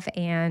have.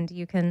 And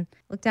you can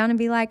look down and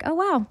be like, oh,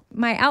 wow,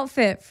 my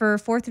outfit for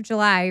 4th of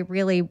July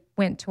really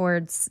went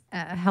towards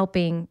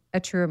helping a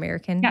true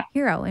American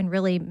hero and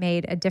really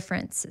made a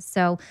difference.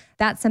 So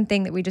that's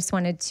something that we just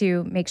wanted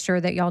to make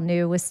sure that y'all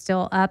knew was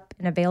still up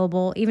and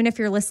available. Even if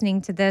you're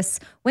listening to this,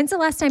 when's the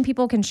last time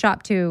people can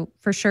shop to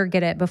for sure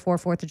get it before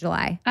 4th of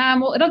July?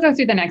 Well, it'll go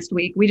through the next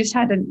week. We just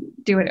had to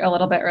do it a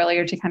little bit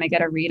earlier to kind of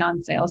get a read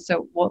on sales.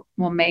 So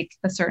we'll make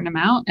a certain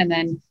amount. And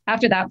then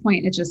after that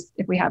point, it's just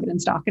if we have it in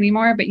stock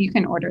anymore, but you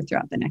can order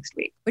throughout the next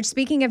week. Which,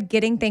 speaking of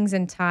getting things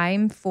in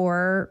time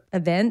for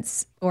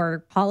events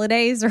or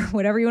holidays or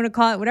whatever you want to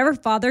call it, whatever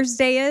Father's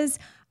Day is,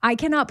 I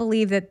cannot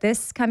believe that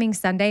this coming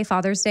Sunday,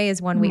 Father's Day,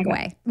 is 1 week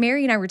away.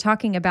 Mary and I were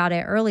talking about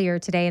it earlier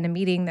today in a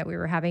meeting that we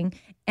were having.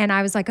 And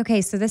I was like,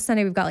 okay, so this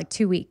Sunday we've got like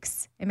 2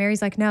 weeks. And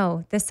Mary's like,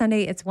 no, this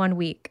Sunday it's 1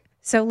 week.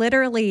 So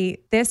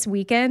literally this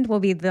weekend will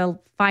be the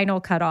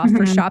final cutoff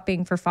for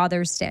shopping for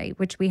Father's Day,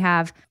 which we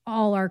have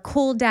all our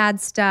cool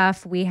dad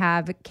stuff. We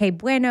have Que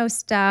Bueno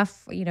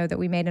stuff, that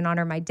we made in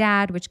honor of my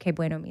dad, which Que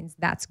Bueno means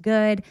that's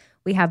good.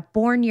 We have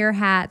born year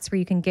hats where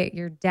you can get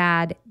your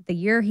dad the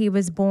year he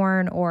was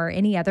born or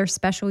any other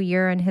special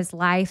year in his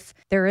life.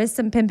 There is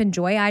some Pimp and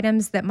Joy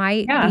items that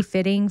might be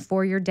fitting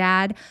for your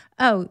dad.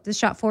 Oh, the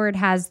Shop Forward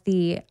has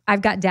the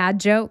I've Got Dad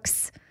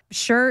Jokes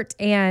shirt,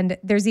 and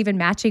there's even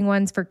matching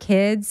ones for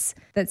kids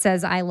that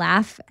says I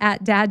laugh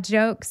at dad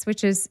jokes,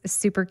 which is a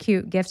super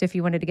cute gift if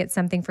you wanted to get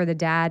something for the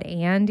dad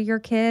and your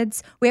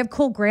kids. We have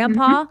cool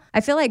grandpa.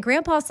 I feel like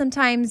grandpa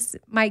sometimes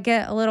might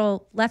get a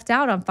little left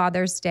out on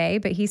Father's Day,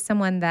 but he's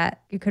someone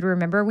that you could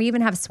remember. We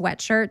even have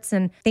sweatshirts,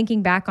 and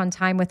thinking back on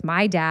time with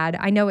my dad,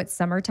 I know it's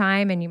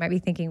summertime and you might be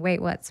thinking,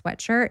 wait, what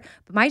sweatshirt?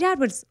 But my dad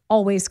was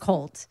always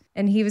cold,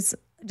 and he was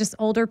just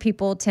older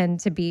people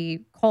tend to be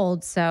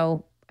cold.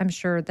 So I'm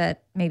sure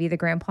that maybe the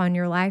grandpa in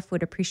your life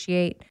would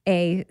appreciate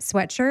a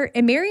sweatshirt.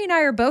 And Mary and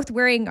I are both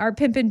wearing our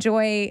Pimp and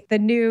Joy, the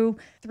new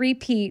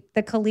three-peat,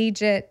 the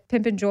collegiate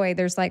Pimp and Joy.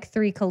 There's like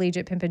 3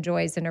 collegiate Pimp and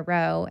Joys in a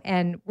row.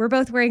 And we're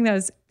both wearing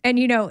those. And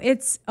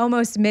it's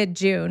almost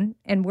mid-June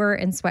and we're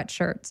in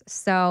sweatshirts.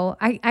 So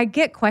I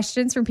get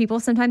questions from people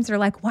sometimes. They're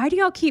like, why do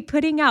y'all keep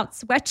putting out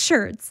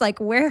sweatshirts? Like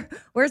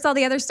where's all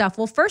the other stuff?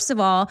 Well, first of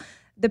all,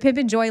 the Pimp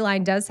and Joy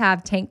line does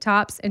have tank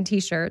tops and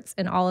t-shirts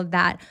and all of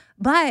that.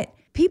 But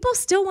people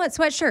still want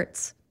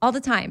sweatshirts all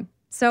the time.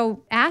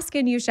 So ask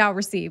and you shall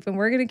receive. And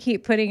we're going to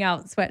keep putting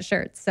out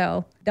sweatshirts.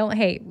 So don't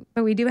hate,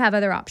 but we do have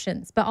other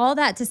options. But all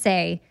that to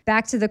say,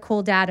 back to the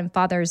cool dad and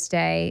Father's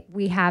Day,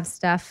 we have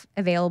stuff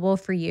available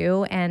for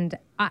you. And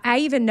I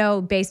even know,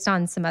 based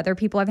on some other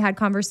people I've had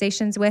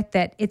conversations with,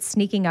 that it's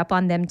sneaking up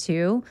on them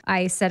too.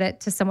 I said it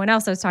to someone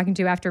else I was talking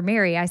to after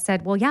Mary. I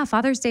said, well, yeah,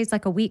 Father's Day is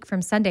like a week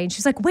from Sunday. And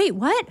she's like, wait,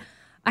 what?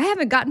 I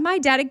haven't gotten my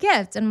dad a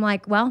gift. And I'm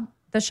like, well,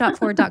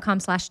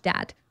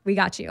 theshopforward.com/dad. we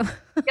got you.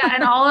 Yeah,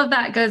 and all of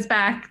that goes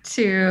back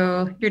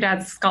to your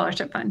dad's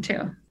scholarship fund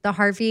too. The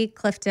Harvey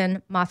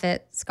Clifton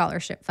Moffitt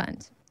Scholarship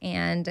Fund.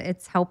 And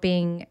it's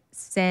helping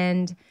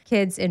send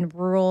kids in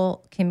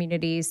rural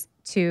communities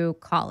to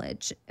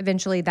college.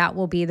 Eventually, that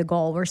will be the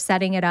goal. We're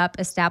setting it up,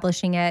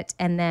 establishing it,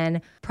 and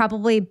then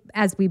probably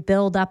as we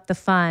build up the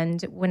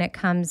fund, when it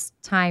comes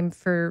time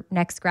for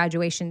next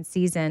graduation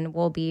season,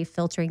 we'll be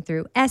filtering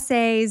through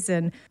essays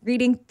and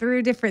reading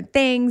through different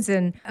things.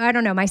 And I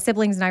don't know, my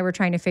siblings and I were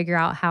trying to figure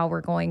out how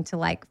we're going to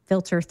like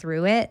filter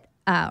through it.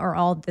 Or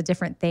all the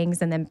different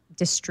things and then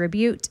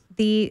distribute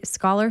the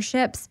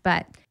scholarships.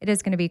 But it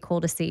is going to be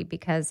cool to see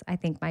because I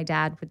think my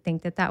dad would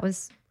think that that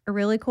was a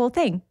really cool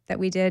thing that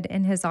we did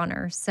in his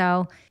honor.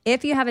 So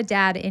if you have a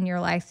dad in your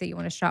life that you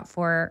want to shop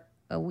for,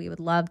 we would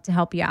love to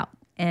help you out.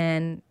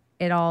 And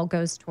it all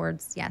goes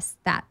towards, yes,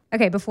 that.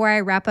 Okay, before I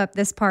wrap up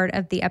this part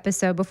of the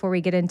episode, before we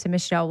get into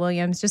Michelle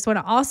Williams, just want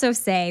to also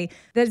say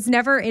that it's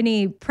never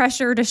any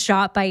pressure to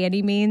shop by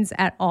any means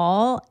at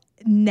all.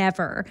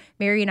 Never.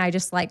 Mary and I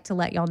just like to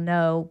let y'all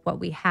know what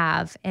we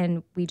have,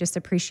 and we just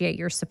appreciate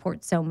your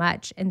support so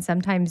much. And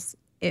sometimes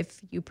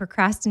if you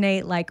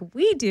procrastinate like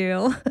we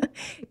do,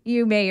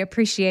 you may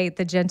appreciate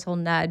the gentle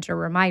nudge or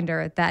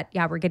reminder that,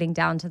 yeah, we're getting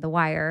down to the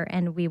wire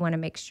and we want to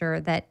make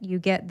sure that you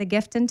get the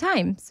gift in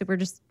time. So we're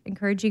just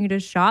encouraging you to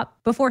shop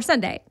before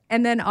Sunday.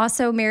 And then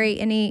also, Mary,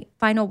 any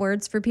final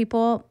words for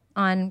people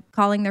on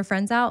calling their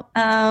friends out?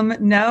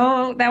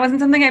 No, that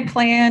wasn't something I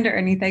planned or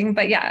anything,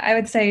 but yeah, I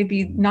would say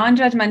be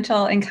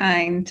non-judgmental and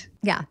kind.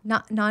 Yeah,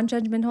 not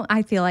non-judgmental.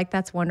 I feel like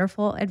that's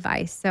wonderful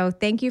advice. So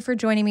thank you for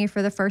joining me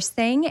for the first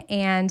thing.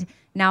 And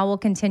now we'll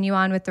continue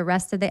on with the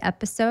rest of the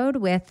episode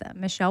with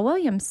Michelle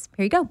Williams.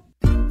 Here you go.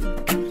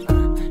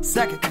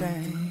 Second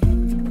thing.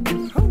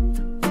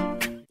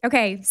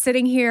 Okay,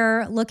 sitting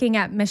here looking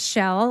at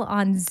Michelle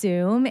on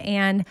Zoom,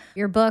 and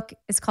your book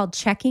is called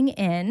Checking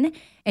In,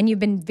 and you've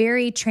been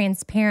very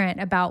transparent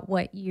about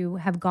what you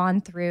have gone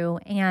through.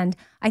 And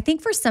I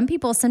think for some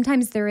people,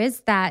 sometimes there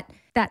is that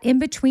in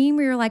between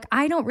where you're like,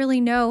 I don't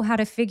really know how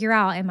to figure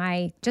out, am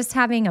I just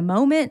having a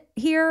moment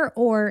here,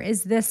 or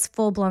is this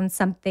full-blown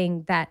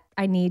something that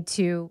I need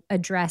to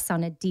address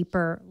on a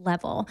deeper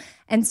level?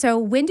 And so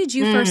when did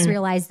you first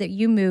realize that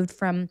you moved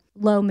from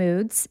low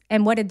moods,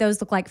 and what did those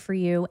look like for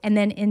you, and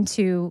then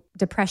into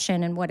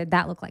depression, and what did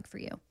that look like for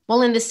you?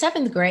 Well, in the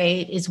 7th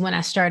grade is when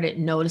I started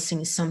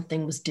noticing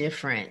something was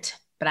different,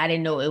 but I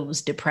didn't know it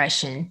was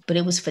depression. But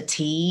it was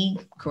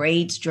fatigue,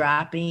 grades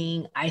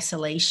dropping,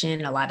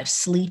 isolation, a lot of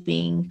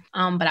sleeping.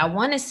 But I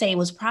want to say it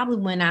was probably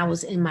when I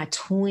was in my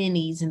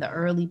 20s, in the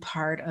early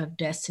part of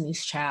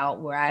Destiny's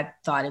Child, where I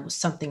thought it was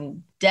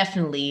something,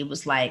 definitely it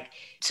was like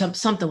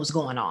something was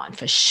going on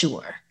for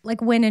sure.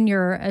 Like when in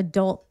your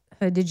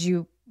adulthood did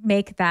you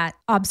make that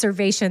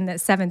observation that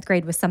 7th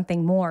grade was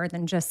something more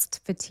than just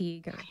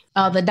fatigue?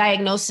 The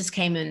diagnosis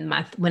came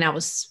when I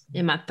was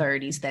in my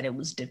 30s that it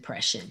was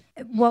depression.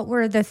 What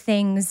were the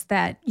things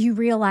that you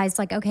realized,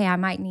 like, okay, I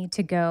might need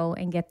to go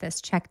and get this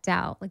checked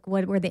out? Like,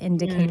 what were the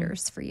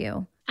indicators for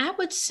you? I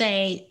would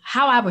say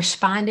how I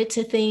responded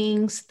to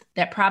things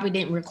that probably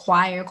didn't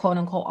require, quote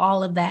unquote,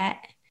 all of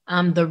that.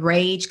 The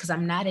rage, because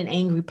I'm not an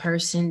angry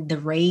person, the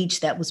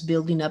rage that was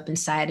building up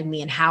inside of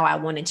me and how I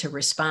wanted to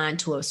respond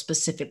to a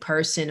specific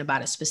person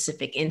about a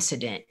specific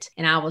incident.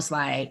 And I was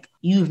like,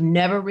 you've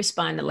never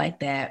responded like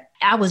that.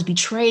 I was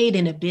betrayed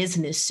in a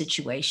business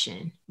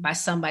situation by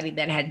somebody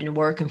that had been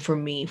working for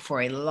me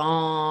for a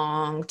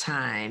long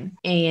time.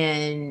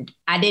 And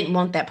I didn't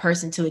want that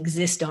person to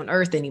exist on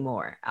earth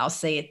anymore. I'll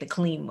say it the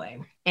clean way.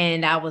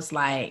 And I was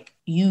like,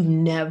 you've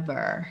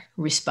never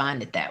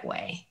responded that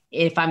way.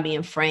 If I'm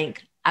being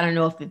frank, I don't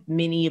know if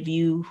many of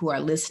you who are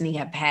listening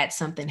have had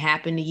something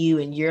happen to you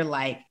and you're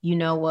like, you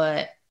know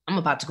what? I'm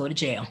about to go to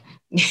jail.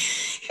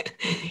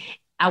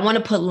 I want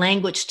to put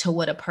language to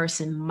what a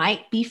person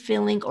might be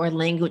feeling or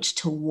language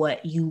to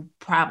what you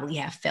probably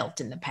have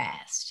felt in the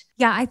past.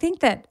 Yeah, I think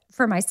that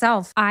for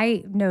myself,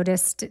 I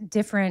noticed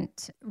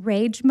different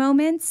rage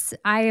moments.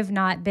 I have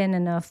not been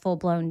in a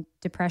full-blown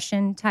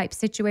depression type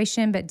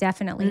situation, but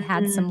definitely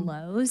had some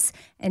lows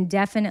and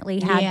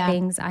definitely had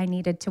things I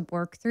needed to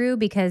work through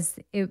because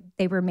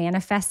they were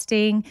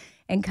manifesting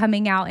and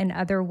coming out in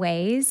other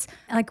ways.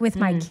 Like with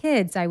my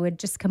kids, I would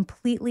just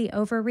completely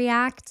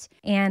overreact.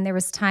 And there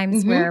was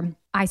times where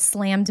I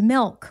slammed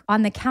milk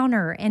on the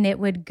counter and it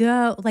would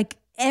go like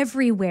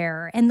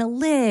everywhere and the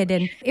lid,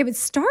 and it would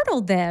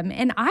startle them.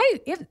 And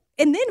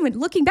then when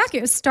looking back, it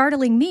was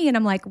startling me. And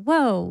I'm like,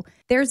 whoa,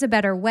 there's a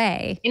better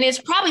way. And it's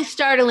probably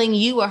startling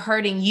you or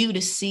hurting you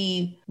to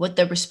see what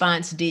the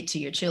response did to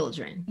your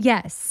children.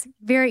 Yes.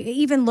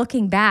 Even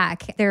looking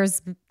back,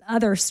 there's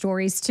other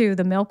stories too.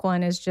 The milk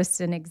one is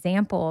just an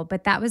example,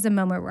 but that was a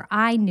moment where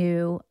I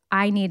knew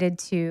I needed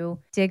to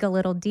dig a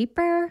little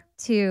deeper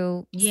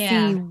to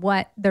see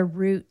what the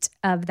root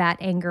of that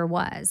anger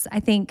was. I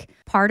think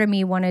part of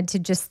me wanted to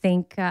just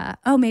think,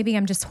 oh, maybe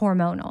I'm just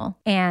hormonal.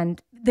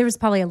 And there was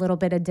probably a little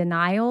bit of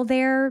denial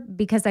there,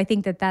 because I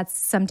think that that's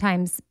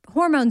sometimes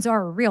hormones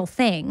are a real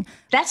thing.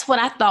 That's what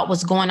I thought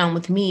was going on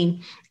with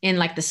me in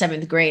like the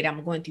 7th grade.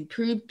 I'm going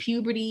through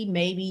puberty.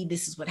 Maybe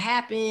this is what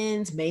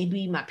happens.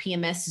 Maybe my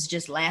PMS is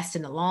just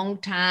lasting a long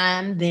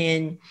time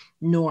than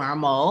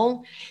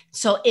normal.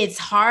 So it's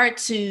hard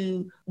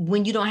to,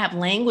 when you don't have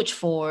language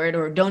for it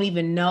or don't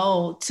even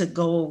know to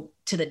go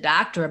to the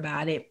doctor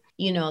about it,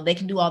 you know, they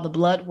can do all the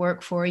blood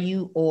work for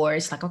you, or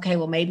it's like, okay,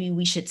 well, maybe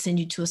we should send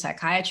you to a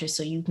psychiatrist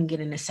so you can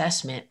get an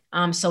assessment.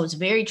 So it's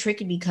very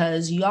tricky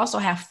because you also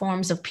have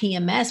forms of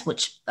PMS,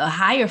 which a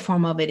higher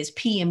form of it is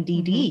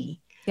PMDD.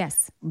 Mm-hmm.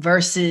 Yes.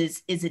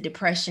 Versus is it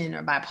depression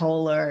or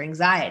bipolar or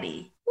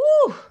anxiety?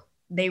 Woo!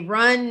 They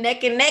run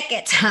neck and neck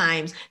at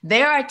times.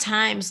 There are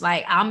times,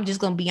 like, I'm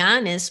just going to be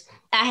honest,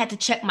 I had to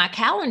check my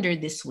calendar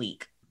this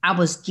week. I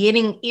was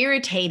getting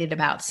irritated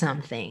about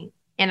something.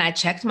 And I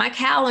checked my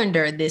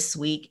calendar this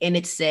week and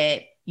it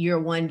said, you're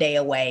 1 day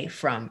away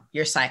from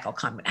your cycle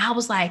coming. I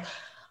was like,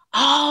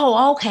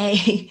 oh,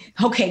 okay.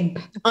 Okay.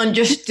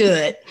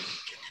 Understood.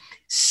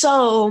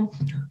 So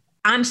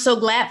I'm so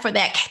glad for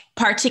that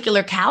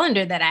particular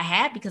calendar that I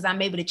had, because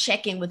I'm able to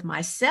check in with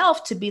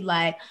myself to be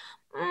like,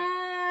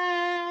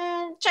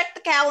 check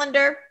the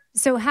calendar.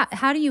 So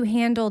how do you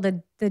handle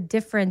the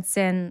difference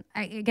in,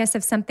 I guess,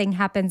 if something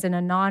happens in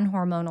a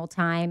non-hormonal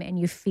time and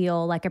you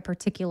feel like a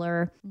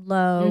particular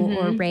low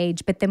or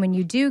rage, but then when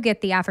you do get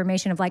the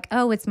affirmation of like,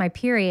 oh, it's my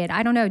period,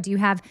 I don't know, do you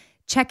have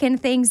check-in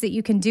things that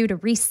you can do to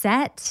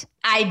reset?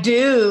 I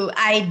do.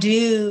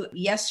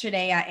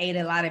 Yesterday, I ate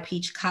a lot of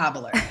peach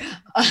cobbler.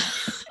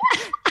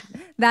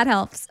 That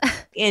helps.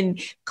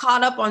 And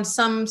caught up on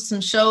some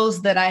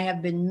shows that I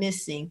have been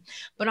missing.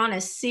 But on a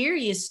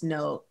serious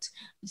note,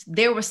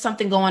 there was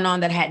something going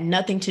on that had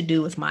nothing to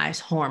do with my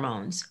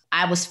hormones.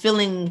 I was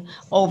feeling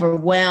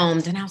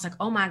overwhelmed and I was like,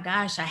 oh my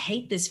gosh, I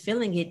hate this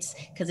feeling. It's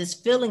because it's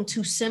feeling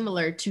too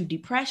similar to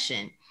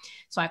depression.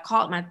 So I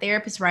called my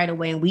therapist right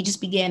away and we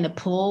just began to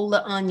pull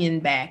the onion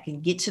back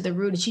and get to the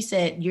root. And she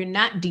said, you're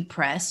not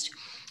depressed.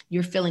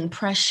 You're feeling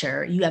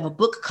pressure. You have a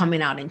book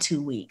coming out in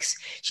 2 weeks.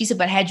 She said,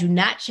 but had you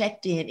not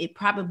checked in, it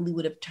probably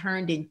would have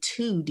turned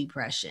into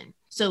depression.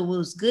 So it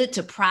was good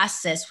to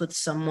process with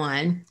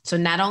someone. So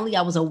not only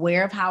I was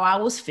aware of how I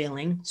was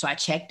feeling, so I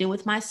checked in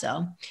with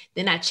myself.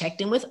 Then I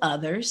checked in with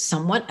others,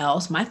 someone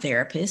else, my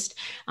therapist.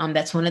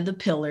 That's one of the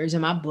pillars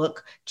in my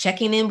book,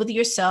 checking in with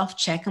yourself,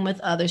 checking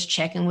with others,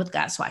 checking with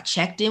God. So I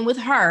checked in with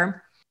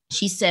her.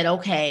 She said,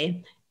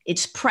 okay,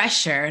 it's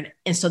pressured.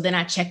 And so then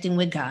I checked in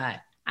with God.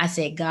 I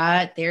said,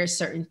 God, there are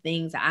certain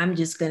things I'm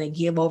just going to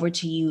give over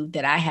to you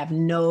that I have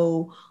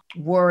no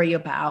worry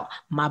about.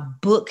 My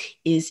book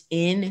is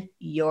in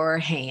your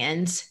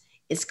hands.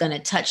 It's going to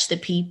touch the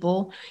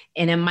people,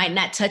 and it might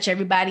not touch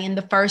everybody in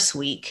the first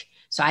week.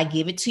 So I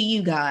give it to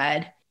you,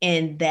 God.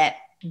 And that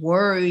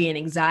worry and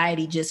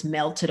anxiety just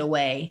melted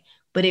away.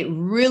 But it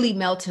really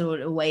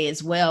melted away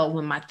as well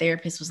when my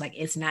therapist was like,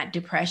 it's not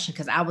depression.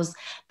 Because I was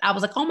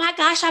like, oh my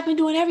gosh, I've been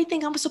doing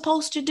everything I'm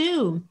supposed to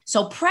do.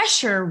 So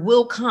pressure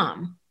will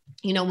come.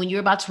 You know, when you're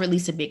about to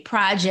release a big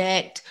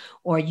project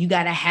or you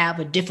got to have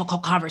a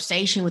difficult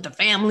conversation with a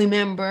family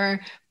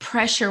member,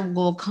 pressure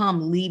will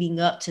come leading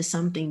up to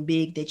something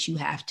big that you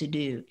have to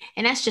do.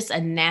 And that's just a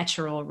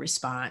natural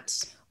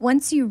response.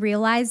 Once you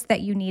realized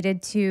that you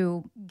needed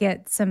to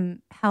get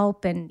some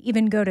help and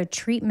even go to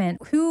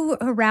treatment, who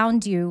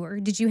around you,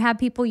 or did you have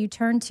people you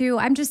turned to?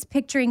 I'm just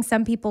picturing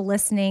some people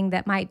listening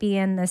that might be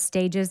in the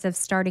stages of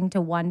starting to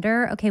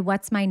wonder, okay,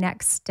 what's my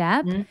next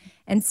step? Mm-hmm.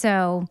 And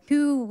so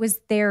who was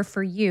there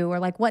for you, or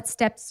like what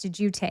steps did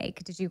you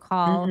take? Did you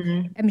call?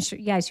 Mm-hmm. I'm sure,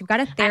 yes, you've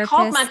got a therapist. I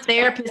called my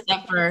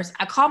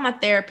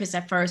therapist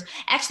at first.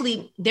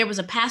 Actually, there was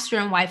a pastor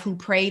and wife who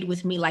prayed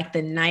with me like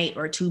the night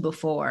or two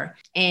before.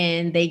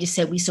 And they just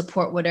said, we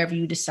support whatever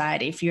you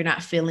decide. If you're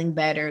not feeling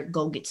better,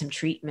 go get some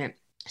treatment.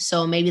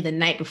 So maybe the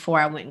night before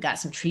I went and got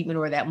some treatment,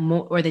 or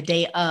the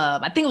day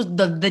of, I think it was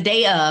the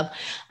day of,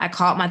 I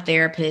called my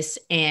therapist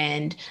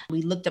and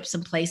we looked up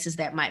some places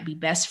that might be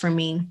best for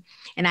me.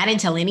 And I didn't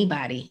tell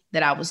anybody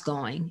that I was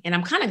going. And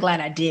I'm kind of glad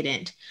I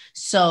didn't.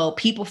 So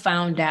people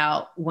found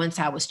out once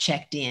I was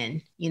checked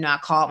in. You know, I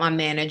called my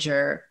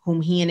manager,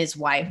 whom he and his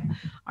wife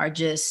are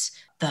just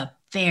the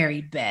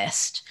very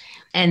best.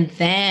 And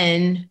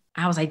then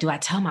I was like, do I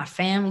tell my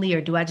family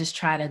or do I just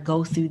try to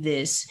go through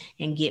this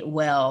and get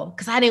well?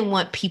 Because I didn't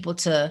want people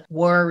to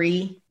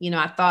worry. You know,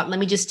 I thought, let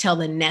me just tell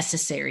the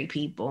necessary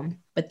people.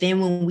 But then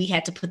when we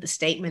had to put the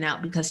statement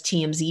out because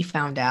TMZ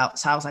found out,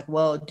 so I was like,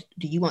 well,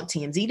 do you want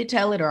TMZ to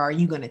tell it or are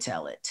you going to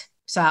tell it?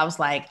 So I was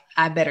like,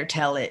 I better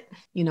tell it.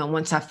 You know,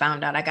 once I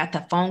found out, I got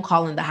the phone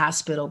call in the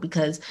hospital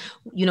because,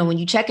 you know, when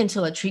you check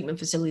into a treatment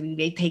facility,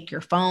 they take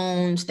your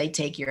phones, they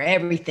take your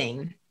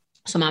everything.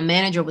 So my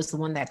manager was the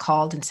one that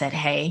called and said,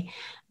 hey,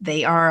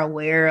 they are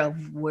aware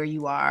of where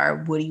you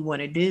are. What do you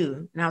want to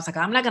do? And I was like,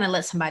 I'm not going to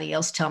let somebody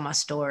else tell my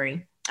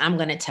story. I'm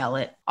going to tell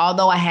it.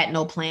 Although I had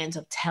no plans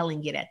of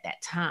telling it at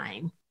that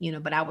time, you know,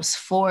 but I was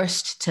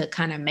forced to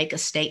kind of make a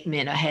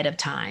statement ahead of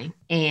time.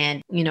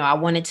 And, you know, I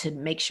wanted to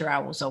make sure I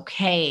was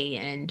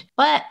okay.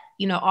 But,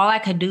 all I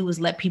could do was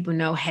let people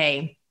know,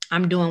 hey,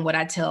 I'm doing what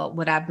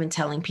I've been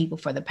telling people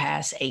for the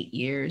past 8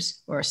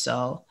 years or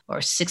so,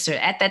 or 6, or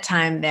at that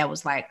time, that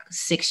was like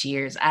 6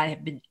 years. I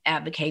have been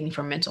advocating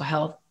for mental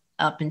health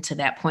up until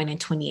that point in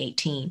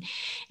 2018.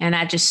 And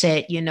I just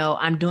said,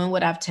 I'm doing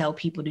what I've tell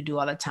people to do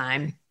all the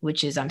time,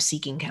 which is I'm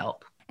seeking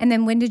help. And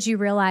then when did you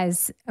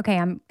realize, okay,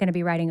 I'm going to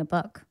be writing a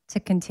book to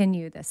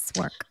continue this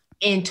work?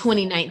 In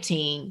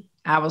 2019,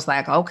 I was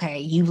like, okay,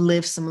 you've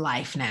lived some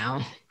life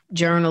now.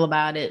 Journal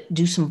about it,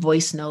 do some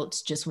voice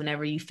notes just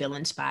whenever you feel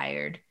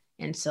inspired.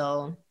 And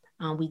so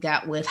we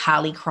got with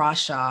Holly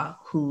Crawshaw,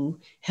 who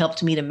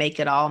helped me to make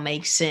it all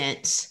make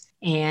sense,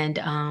 and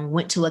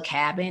went to a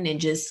cabin and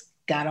just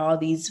got all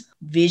these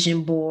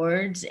vision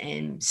boards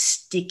and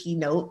sticky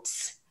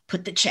notes,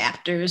 put the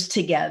chapters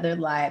together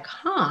like,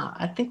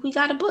 I think we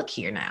got a book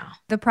here now.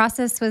 The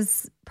process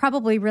was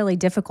probably really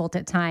difficult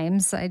at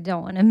times. I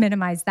don't want to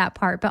minimize that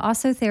part, but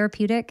also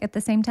therapeutic at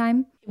the same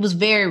time. It was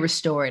very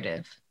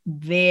restorative.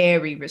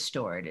 Very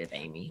restorative,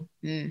 Amy.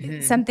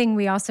 Mm-hmm. Something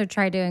we also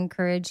try to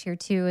encourage here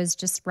too is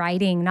just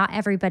writing. Not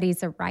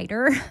everybody's a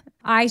writer.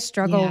 I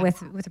struggle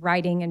with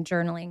writing and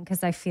journaling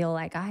because I feel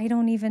like I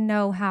don't even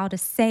know how to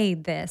say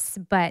this,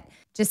 but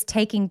just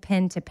taking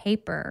pen to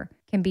paper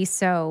can be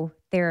so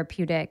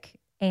therapeutic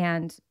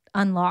and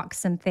unlock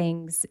some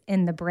things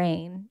in the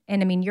brain.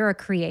 And I mean, you're a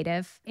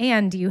creative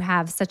and you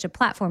have such a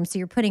platform, so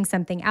you're putting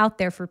something out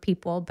there for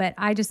people. But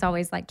I just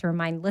always like to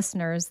remind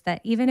listeners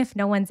that even if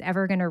no one's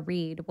ever going to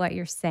read what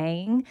you're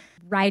saying,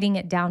 writing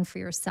it down for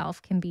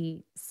yourself can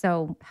be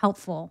so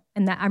helpful.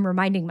 And that I'm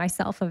reminding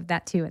myself of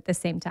that too at the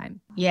same time.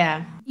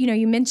 Yeah.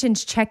 You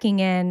mentioned checking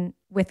in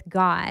with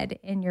God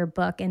in your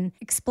book, and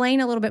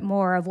explain a little bit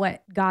more of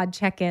what God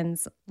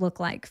check-ins look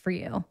like for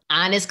you.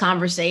 Honest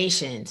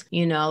conversations.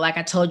 Like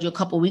I told you a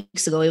couple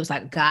weeks ago, it was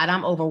like, God,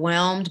 I'm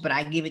overwhelmed, but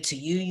I give it to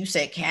you. You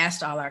said,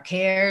 cast all our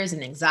cares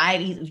and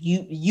anxieties.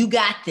 You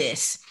got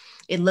this.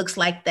 It looks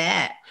like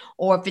that.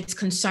 Or if it's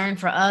concern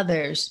for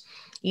others,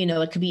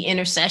 it could be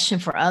intercession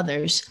for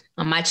others.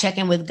 My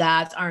check-in with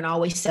God aren't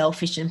always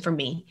selfish and for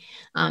me.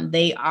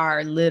 They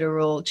are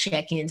literal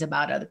check-ins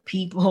about other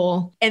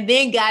people. And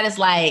then God is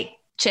like,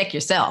 check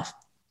yourself,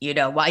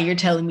 while you're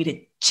telling me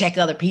to check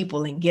other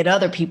people and get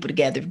other people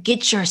together,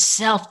 get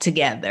yourself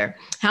together.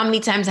 How many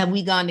times have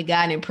we gone to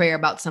God in prayer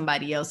about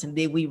somebody else and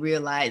then we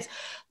realize,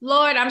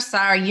 Lord, I'm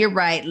sorry, you're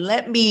right.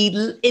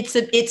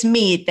 It's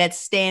me that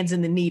stands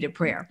in the need of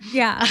prayer.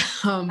 Yeah.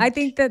 I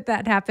think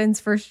that happens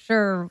for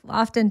sure.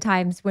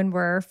 Oftentimes when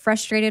we're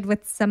frustrated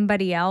with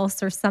somebody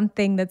else or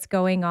something that's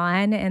going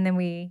on, and then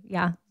we,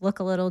 look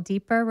a little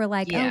deeper, we're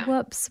like, oh,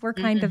 whoops, we're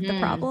kind of the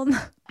problem.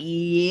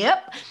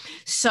 Yep.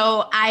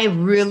 So I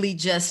really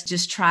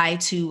just try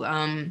to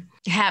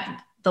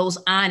have those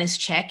honest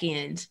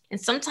check-ins. And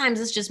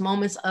sometimes it's just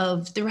moments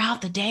of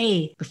throughout the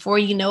day. Before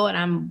you know it,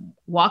 I'm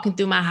walking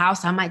through my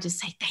house. I might just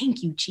say,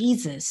 thank you,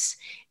 Jesus.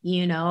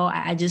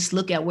 I just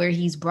look at where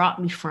he's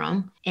brought me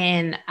from,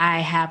 and I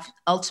have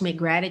ultimate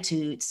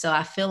gratitude. So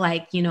I feel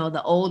like,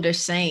 the older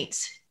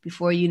saints,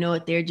 before you know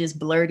it, they're just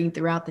blurting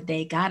throughout the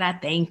day, God, I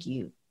thank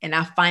you. And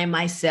I find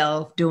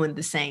myself doing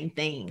the same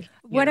thing.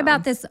 What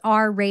about this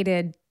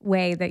R-rated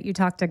way that you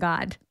talk to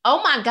God?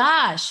 Oh my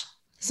gosh.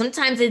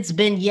 Sometimes it's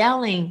been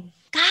yelling,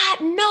 God,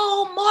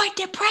 no more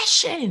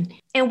depression.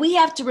 And we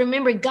have to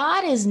remember,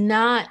 God is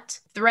not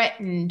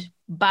threatened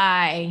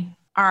by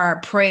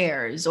our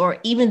prayers or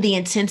even the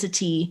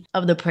intensity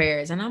of the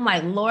prayers. And I'm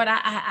like, Lord, I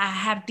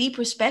have deep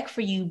respect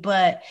for you,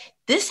 but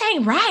this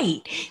ain't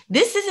right.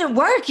 This isn't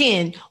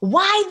working.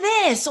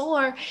 Why this?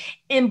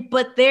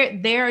 But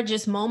there are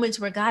just moments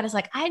where God is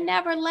like, I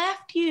never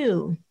left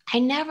you. I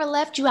never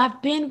left you.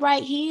 I've been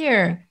right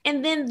here.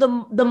 And then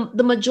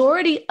the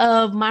majority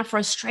of my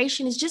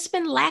frustration has just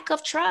been lack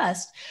of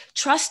trust,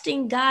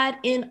 trusting God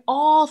in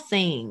all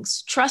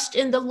things, trust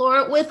in the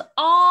Lord with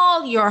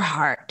all your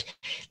heart,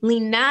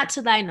 lean not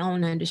to thine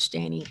own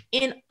understanding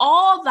in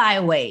all thy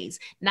ways,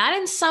 not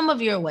in some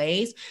of your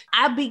ways.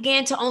 I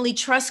began to only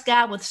trust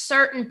God with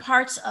certain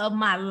parts of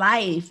my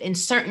life and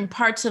certain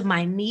parts of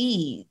my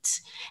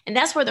needs. And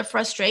that's where the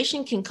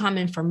frustration can come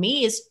in for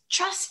me, is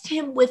trust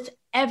him with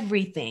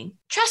everything.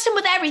 Trust him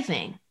with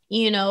everything,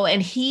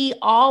 and he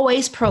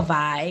always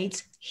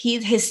provides.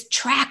 His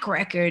track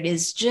record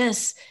is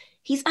just,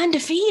 he's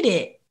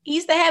undefeated.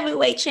 He's the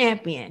heavyweight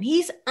champion.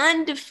 He's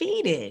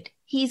undefeated.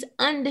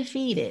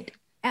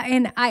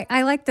 And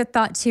I like the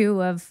thought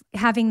too of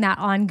having that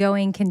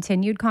ongoing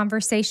continued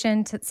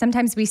conversation.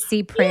 Sometimes we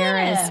see prayer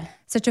as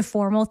such a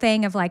formal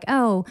thing of like,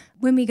 oh,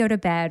 when we go to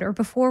bed or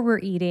before we're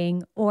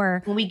eating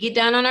or when we get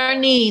down on our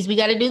knees, we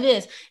got to do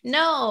this.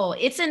 No,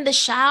 it's in the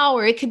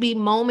shower. It could be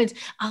moments.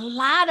 A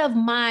lot of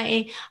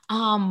my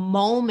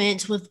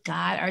moments with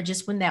God are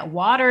just when that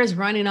water is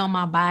running on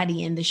my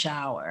body in the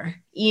shower.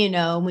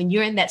 When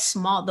you're in that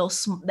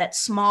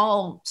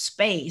small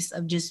space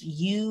of just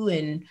you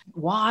and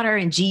water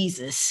and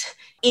Jesus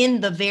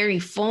in the very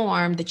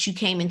form that you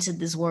came into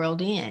this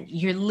world in.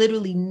 You're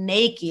literally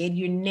naked.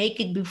 You're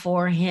naked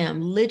before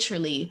him,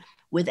 literally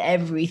with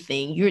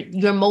everything.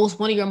 You're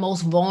one of your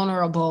most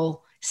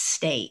vulnerable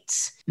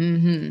states.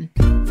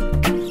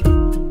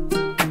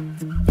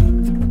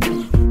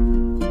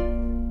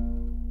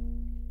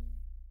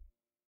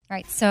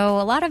 Right. So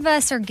a lot of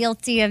us are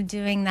guilty of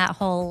doing that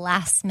whole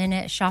last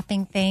minute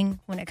shopping thing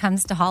when it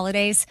comes to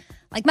holidays,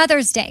 like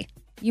Mother's Day.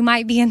 You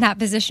might be in that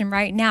position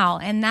right now,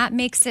 and that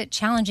makes it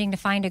challenging to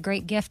find a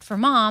great gift for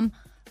mom.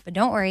 But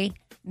don't worry,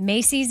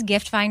 Macy's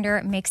Gift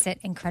Finder makes it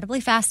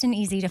incredibly fast and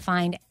easy to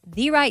find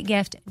the right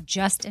gift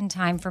just in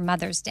time for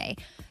Mother's Day.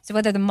 So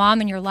whether the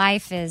mom in your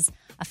life is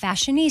a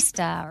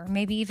fashionista or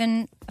maybe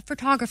even a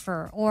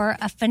photographer or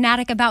a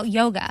fanatic about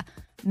yoga,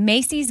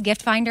 Macy's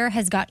Gift Finder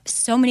has got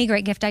so many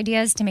great gift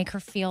ideas to make her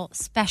feel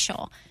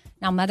special.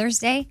 Now, Mother's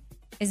Day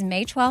is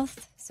May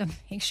 12th, so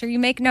make sure you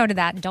make note of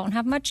that. Don't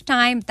have much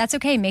time. That's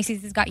okay.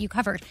 Macy's has got you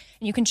covered.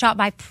 And you can shop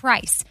by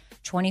price,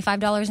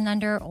 $25 and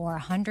under or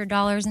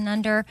 $100 and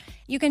under.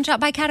 You can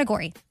shop by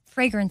category,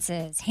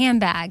 fragrances,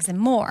 handbags, and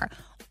more.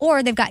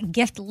 Or they've got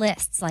gift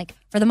lists, like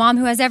for the mom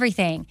who has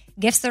everything,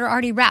 gifts that are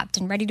already wrapped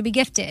and ready to be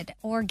gifted,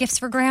 or gifts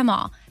for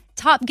grandma.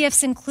 Top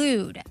gifts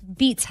include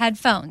Beats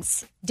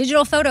headphones,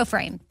 digital photo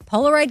frame,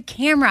 Polaroid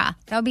camera.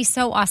 That would be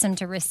so awesome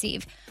to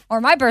receive.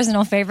 Or my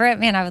personal favorite,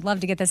 man, I would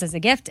love to get this as a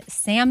gift,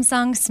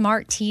 Samsung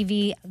Smart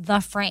TV, The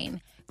Frame.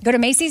 Go to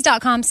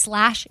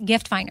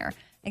Macys.com/giftfinder.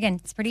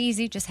 Again, it's pretty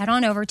easy. Just head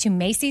on over to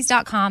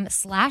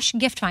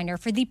Macys.com/giftfinder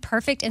for the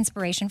perfect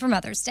inspiration for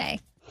Mother's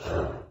Day.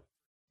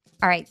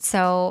 All right,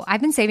 so I've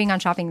been saving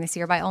on shopping this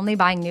year by only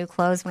buying new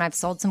clothes when I've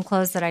sold some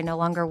clothes that I no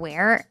longer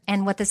wear.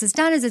 And what this has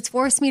done is it's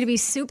forced me to be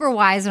super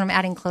wise when I'm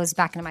adding clothes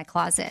back into my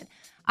closet.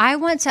 I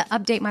want to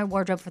update my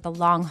wardrobe for the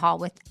long haul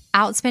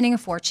without spending a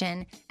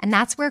fortune, and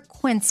that's where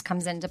Quince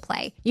comes into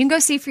play. You can go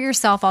see for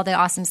yourself all the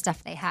awesome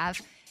stuff they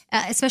have,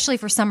 especially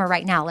for summer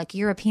right now, like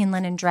European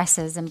linen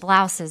dresses and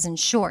blouses and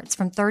shorts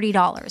from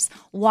 $30,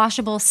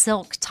 washable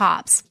silk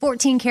tops,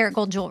 14-karat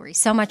gold jewelry,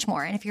 so much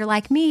more. And if you're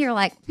like me, you're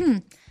like,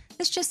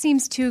 this just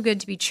seems too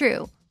good to be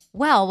true.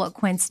 Well, what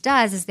Quince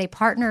does is they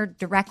partner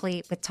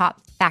directly with top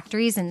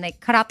factories and they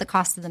cut out the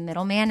cost of the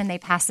middleman and they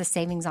pass the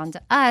savings on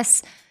to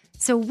us.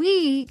 So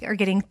we are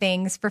getting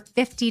things for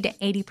 50 to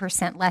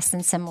 80% less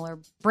than similar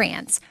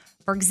brands.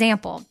 For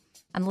example,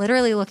 I'm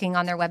literally looking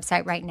on their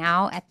website right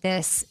now at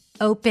this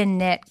open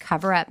knit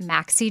cover-up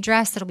maxi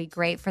dress that'll be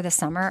great for the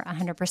summer,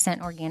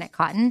 100% organic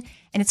cotton,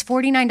 and it's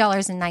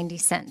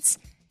 $49.90.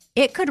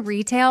 It could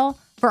retail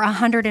for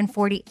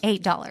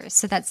 $148,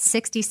 so that's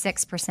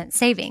 66%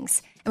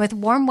 savings. And with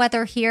warm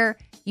weather here,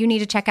 you need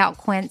to check out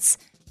Quince.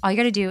 All you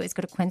got to do is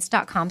go to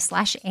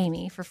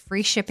quince.com/Amy for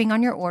free shipping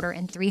on your order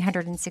and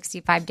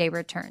 365-day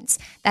returns.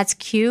 That's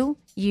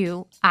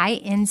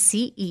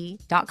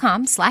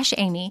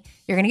QUINCE.com/Amy.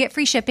 You're going to get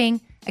free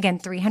shipping. Again,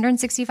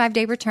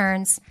 365-day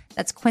returns.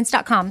 That's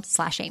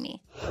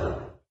quince.com/Amy.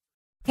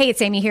 Hey,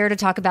 it's Amy here to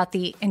talk about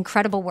the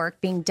incredible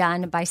work being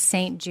done by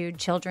St. Jude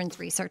Children's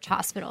Research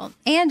Hospital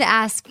and to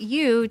ask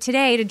you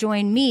today to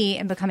join me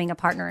in becoming a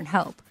partner in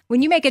hope.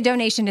 When you make a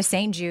donation to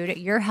St. Jude,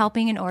 you're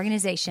helping an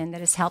organization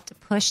that has helped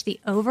push the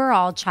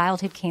overall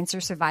childhood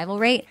cancer survival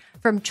rate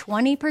from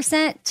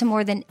 20% to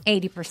more than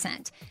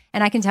 80%.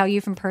 And I can tell you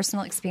from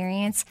personal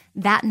experience,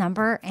 that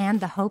number and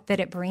the hope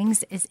that it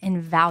brings is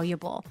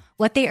invaluable.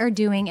 What they are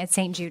doing at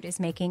St. Jude is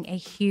making a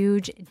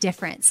huge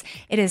difference.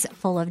 It is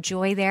full of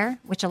joy there,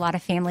 which a lot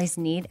of families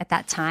need at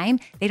that time.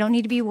 They don't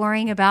need to be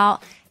worrying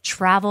about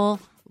travel,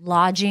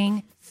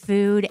 lodging,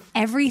 food.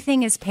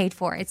 Everything is paid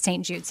for at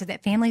St. Jude so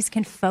that families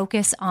can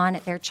focus on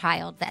their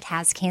child that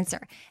has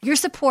cancer. Your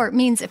support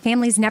means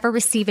families never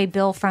receive a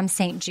bill from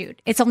St.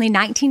 Jude. It's only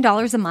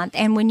 $19 a month,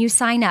 and when you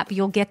sign up,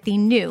 you'll get the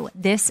new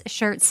This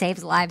Shirt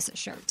Saves Lives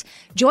shirt.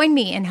 Join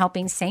me in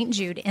helping St.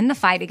 Jude in the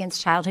fight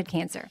against childhood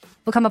cancer.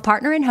 Become a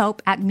partner in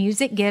hope at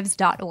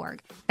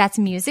musicgives.org. That's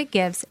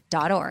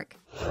musicgives.org.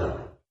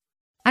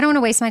 I don't want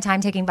to waste my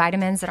time taking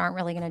vitamins that aren't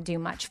really going to do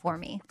much for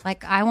me.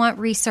 Like, I want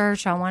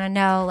research. I want to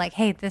know, like,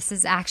 hey, this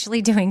is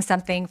actually doing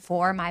something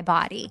for my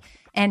body.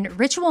 And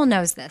Ritual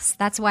knows this.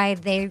 That's why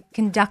they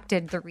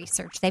conducted the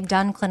research. They've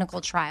done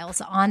clinical trials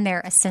on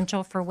their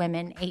Essential for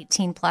Women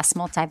 18 Plus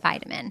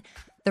multivitamin.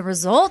 The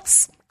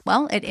results?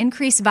 Well, it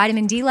increased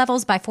vitamin D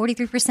levels by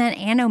 43%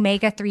 and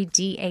omega-3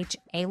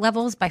 DHA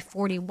levels by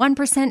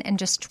 41% in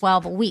just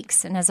 12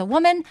 weeks. And as a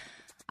woman,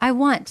 I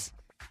want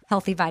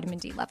healthy vitamin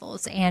D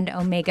levels and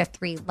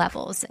omega-3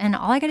 levels. And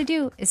all I got to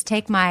do is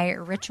take my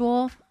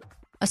Ritual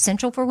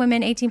Essential for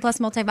Women 18 Plus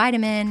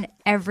multivitamin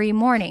every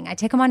morning. I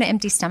take them on an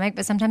empty stomach,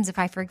 but sometimes if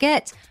I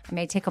forget, I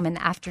may take them in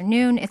the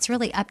afternoon. It's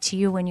really up to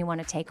you when you want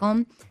to take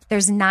them.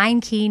 There's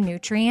 9 key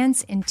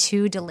nutrients in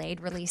 2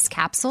 delayed release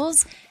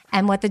capsules.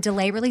 And what the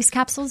delayed release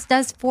capsules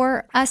does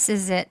for us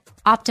is it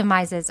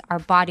optimizes our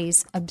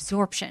body's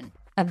absorption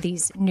of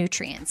these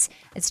nutrients.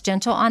 It's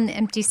gentle on the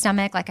empty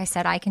stomach. Like I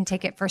said, I can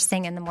take it first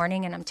thing in the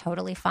morning and I'm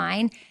totally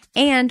fine.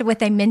 And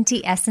with a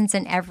minty essence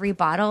in every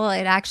bottle,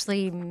 it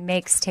actually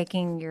makes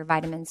taking your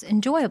vitamins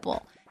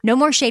enjoyable. No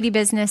more shady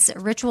business.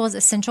 Ritual's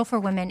Essential for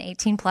Women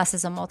 18 Plus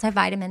is a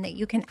multivitamin that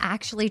you can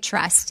actually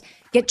trust.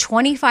 Get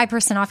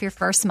 25% off your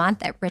first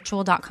month at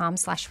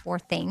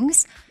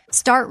ritual.com/4things.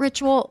 Start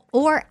Ritual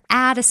or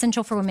add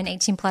Essential for Women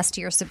 18 Plus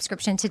to your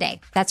subscription today.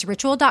 That's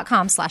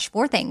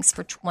ritual.com/4things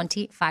for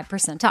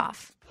 25%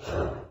 off.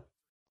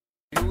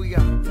 Here we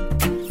go.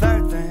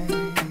 Third thing.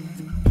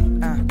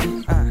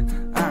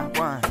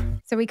 One.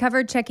 So we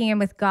covered checking in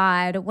with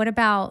God. What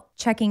about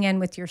checking in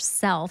with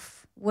yourself?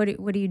 What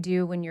do you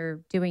do when you're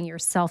doing your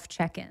self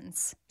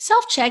check-ins?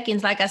 Self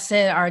check-ins, like I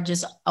said, are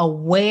just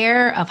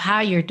aware of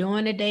how you're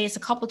doing today. It's a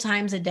couple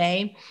times a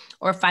day.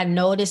 Or if I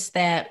notice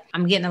that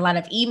I'm getting a lot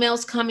of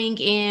emails coming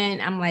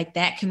in, I'm like,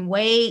 that can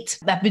wait.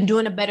 I've been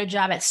doing a better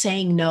job at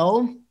saying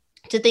no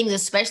to things,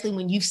 especially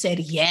when you've said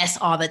yes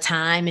all the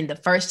time. And the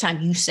first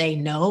time you say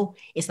no,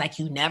 it's like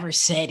you never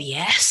said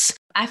yes.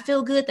 I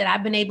feel good that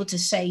I've been able to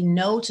say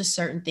no to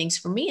certain things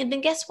for me. And then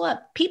guess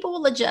what? People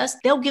will adjust.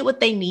 They'll get what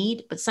they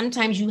need. But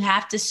sometimes you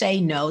have to say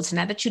no. It's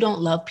not that you don't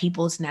love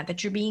people. It's not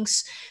that you're being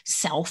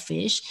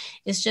selfish.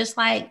 It's just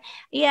like,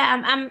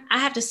 yeah, I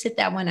have to sit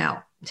that one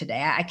out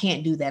today. I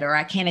can't do that, or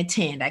I can't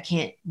attend. I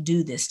can't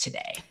do this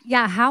today.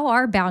 Yeah. How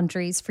are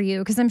boundaries for you?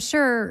 Because I'm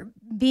sure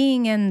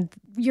being in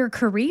your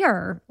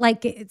career,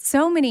 like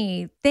so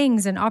many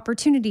things and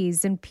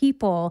opportunities and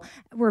people,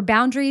 were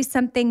boundaries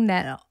something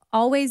that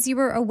always you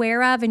were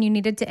aware of and you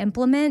needed to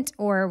implement,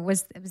 or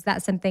was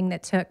that something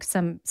that took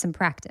some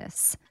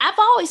practice? I've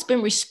always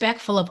been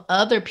respectful of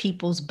other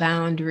people's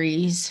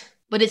boundaries,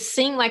 but it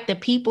seemed like the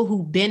people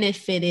who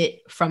benefited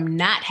from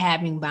not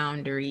having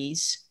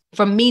boundaries,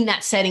 from me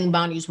not setting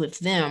boundaries with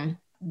them,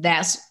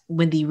 that's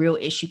when the real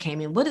issue came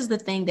in. What is the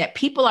thing that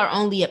people are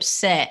only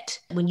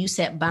upset when you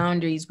set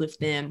boundaries with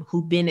them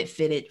who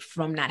benefited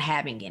from not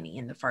having any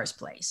in the first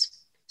place?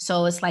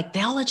 So it's like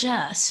they'll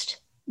adjust.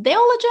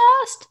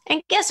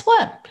 And guess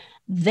what?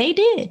 They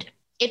did.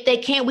 If they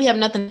can't, we have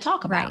nothing to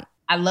talk about. Right.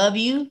 I love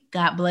you.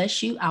 God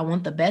bless you. I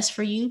want the best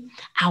for you.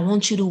 I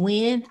want you to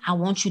win. I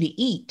want you to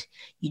eat.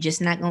 You're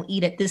just not going to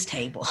eat at this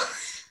table.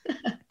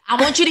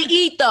 I want you to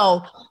eat,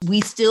 though.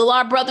 We still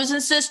are brothers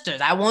and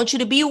sisters. I want you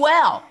to be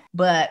well,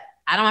 but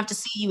I don't have to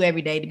see you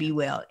every day to be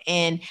well.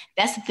 And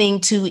that's the thing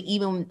too,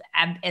 even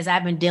as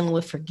I've been dealing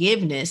with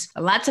forgiveness,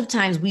 lots of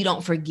times we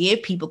don't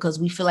forgive people because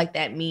we feel like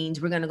that means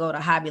we're going to go to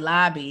Hobby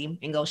Lobby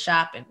and go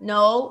shopping.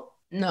 No,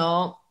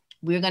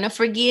 we're going to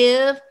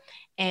forgive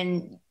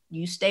and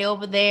you stay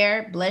over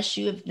there. Bless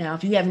you.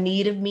 If you have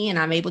need of me and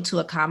I'm able to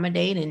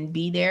accommodate and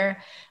be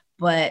there,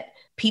 but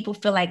people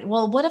feel like,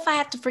 well, what if I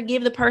have to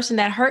forgive the person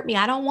that hurt me?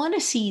 I don't want to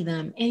see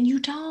them. And you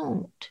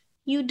don't,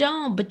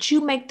 but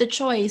you make the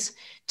choice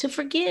to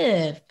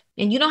forgive.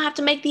 And you don't have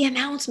to make the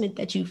announcement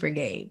that you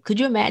forgave. Could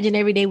you imagine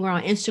every day we're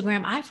on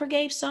Instagram, I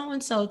forgave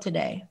so-and-so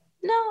today?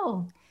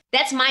 No,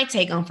 that's my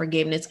take on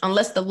forgiveness,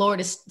 unless the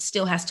Lord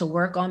still has to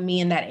work on me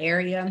in that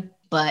area.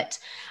 But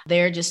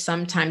there are just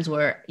some times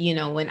where,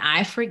 when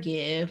I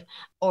forgive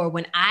or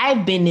when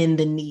I've been in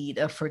the need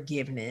of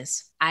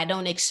forgiveness, I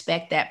don't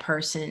expect that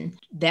person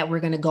that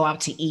we're going to go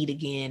out to eat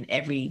again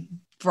every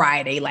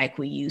Friday like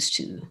we used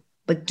to.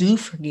 But do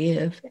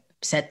forgive,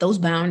 set those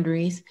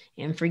boundaries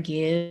and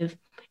forgive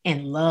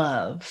and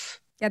love.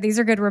 Yeah, these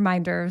are good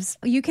reminders.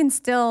 You can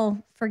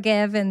still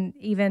forgive and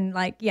even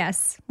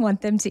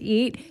want them to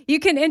eat. You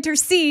can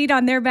intercede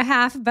on their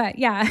behalf, but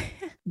yeah.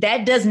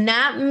 That does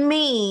not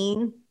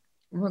mean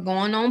we're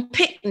going on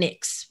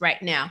picnics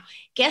right now.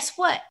 Guess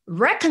what?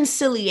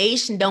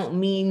 Reconciliation don't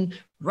mean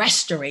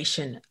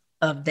restoration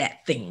of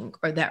that thing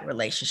or that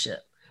relationship.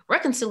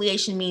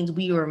 Reconciliation means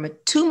we are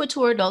two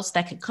mature adults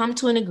that could come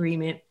to an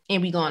agreement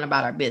and we go on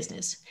about our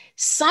business.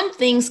 Some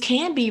things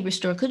can be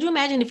restored. Could you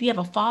imagine if you have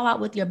a fallout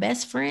with your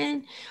best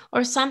friend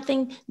or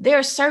something? There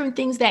are certain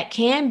things that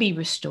can be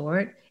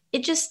restored.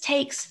 It just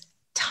takes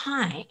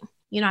time.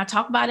 I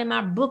talk about in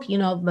my book,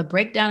 the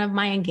breakdown of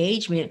my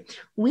engagement.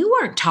 We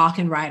weren't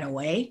talking right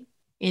away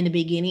in the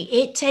beginning.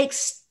 It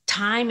takes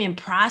time and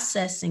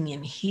processing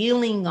and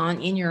healing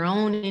in your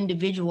own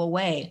individual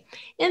way.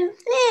 And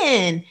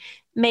then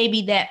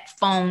maybe that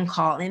phone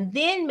call, and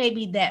then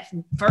maybe that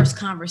first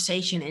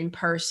conversation in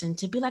person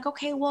to be like,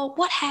 okay, well,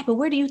 what happened?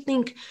 Where do you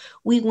think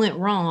we went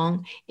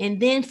wrong?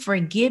 And then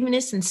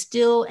forgiveness and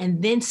still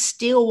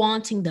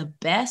wanting the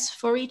best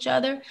for each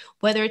other,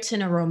 whether it's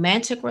in a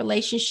romantic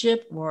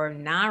relationship or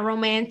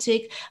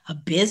non-romantic, a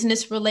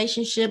business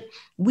relationship,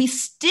 we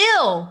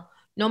still,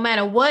 no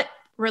matter what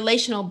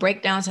relational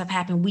breakdowns have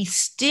happened, we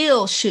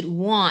still should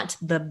want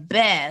the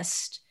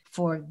best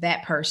for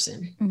that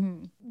person.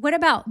 Mm-hmm. What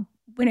about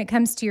when it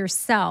comes to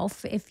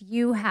yourself, if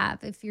you're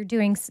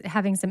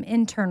having some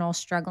internal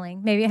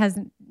struggling, maybe it has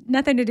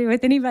nothing to do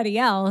with anybody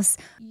else,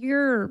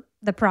 you're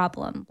the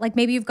problem. Like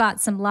maybe you've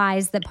got some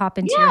lies that pop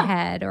into your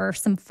head or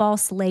some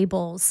false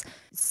labels.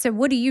 So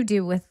what do you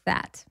do with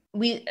that?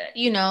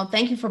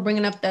 Thank you for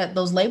bringing up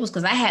those labels,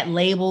 because I had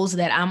labels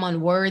that I'm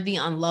unworthy,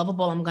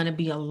 unlovable, I'm going to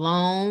be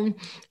alone.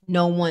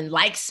 No one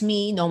likes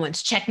me. No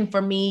one's checking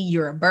for me.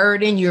 You're a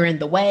burden. You're in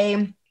the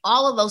way.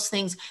 All of those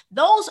things,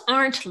 those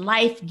aren't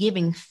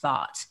life-giving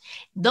thoughts.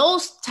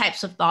 Those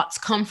types of thoughts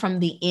come from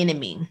the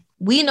enemy.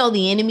 We know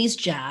the enemy's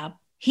job.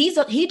 He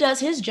does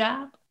his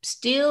job,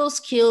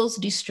 steals, kills,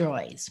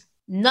 destroys.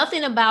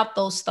 Nothing about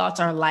those thoughts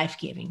are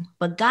life-giving,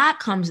 but God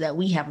comes that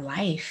we have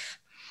life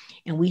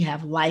and we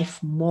have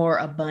life more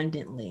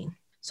abundantly.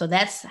 So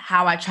that's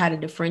how I try to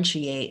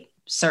differentiate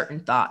certain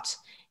thoughts.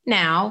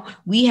 Now,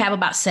 we have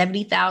about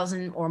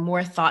 70,000 or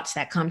more thoughts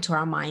that come to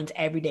our minds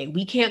every day.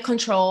 We can't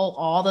control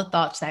all the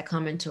thoughts that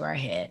come into our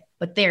head,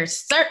 but there's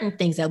certain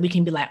things that we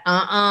can be like,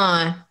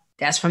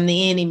 that's from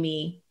the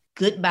enemy.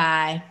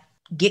 Goodbye.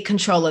 Get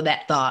control of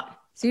that thought.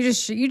 So you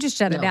just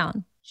shut it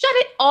down. Shut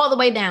it all the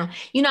way down.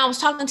 I was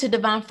talking to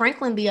Devon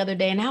Franklin the other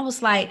day, and I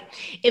was like,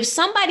 if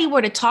somebody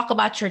were to talk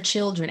about your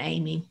children,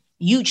 Amy,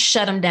 you'd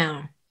shut them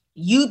down.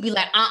 You'd be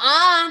like,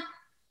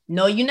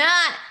 no, you're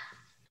not.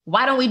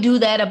 Why don't we do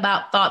that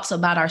about thoughts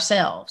about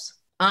ourselves?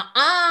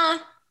 Oh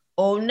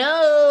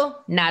no,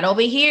 not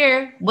over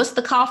here. What's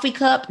the coffee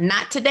cup?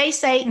 Not today,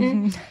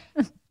 Satan.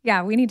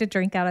 Yeah, we need to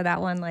drink out of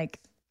that one like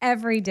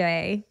every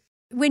day.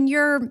 When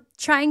you're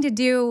trying to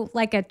do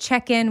like a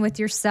check-in with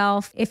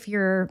yourself, if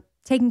you're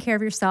taking care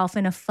of yourself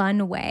in a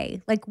fun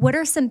way, like what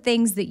are some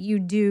things that you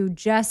do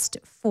just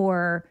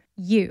for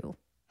you?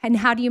 And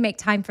how do you make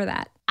time for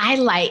that? I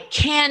light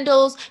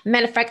candles.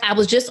 Matter of fact, I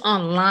was just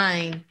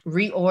online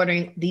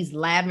reordering these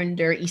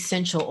lavender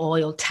essential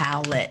oil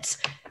towelettes.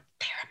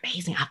 They're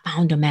amazing. I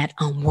found them at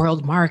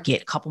World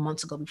Market a couple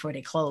months ago before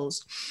they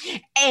closed.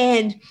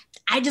 And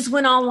I just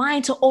went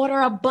online to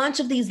order a bunch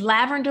of these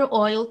lavender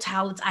oil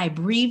towelettes. I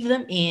breathe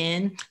them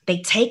in.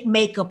 They take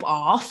makeup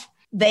off.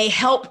 They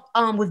help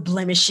with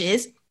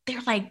blemishes.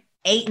 They're like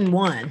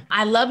 8-in-1.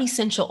 I love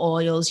essential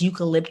oils,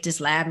 eucalyptus,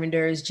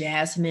 lavenders,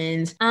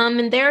 jasmines.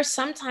 And there are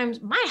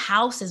sometimes my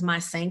house is my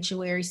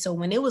sanctuary. So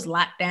when it was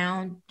locked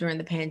down during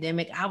the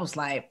pandemic, I was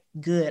like,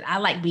 good. I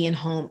like being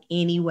home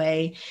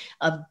anyway.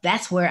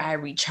 That's where I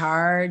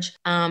recharge.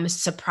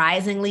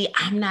 Surprisingly,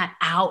 I'm not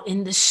out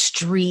in the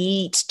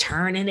streets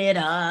turning it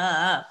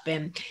up.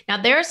 And now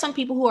there are some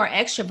people who are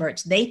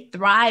extroverts. They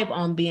thrive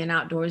on being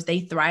outdoors. They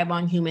thrive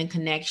on human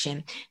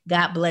connection.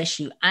 God bless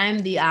you. I'm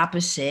the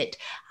opposite.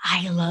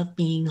 I love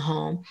being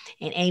home.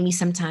 And Amy,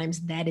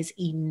 sometimes that is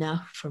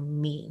enough for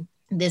me.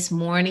 This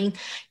morning,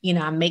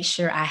 I make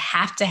sure I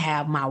have to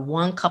have my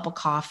 1 cup of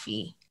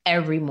coffee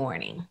every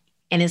morning.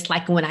 And it's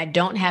like when I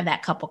don't have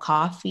that cup of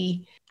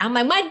coffee, I'm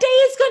like, my day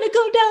is going to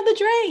go down the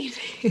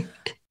drain.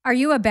 Are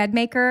you a bed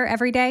maker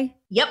every day?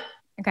 Yep.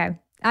 Okay.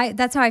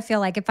 That's how I feel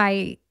like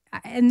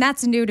and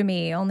that's new to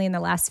me only in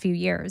the last few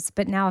years.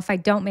 But now if I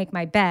don't make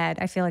my bed,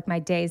 I feel like my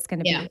day is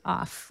going to be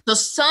off. So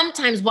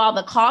sometimes while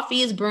the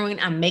coffee is brewing,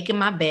 I'm making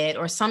my bed,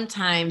 or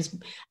sometimes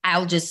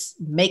I'll just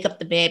make up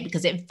the bed,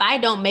 because if I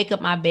don't make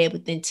up my bed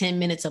within 10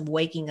 minutes of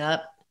waking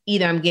up,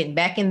 either I'm getting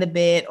back in the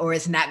bed or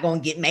it's not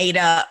going to get made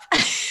up.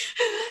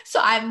 So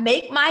I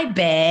make my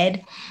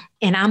bed,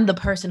 and I'm the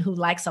person who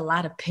likes a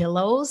lot of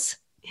pillows.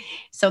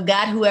 So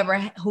God,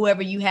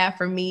 whoever you have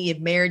for me, if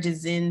marriage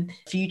is in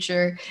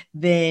future,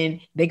 then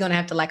they're going to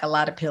have to like a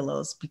lot of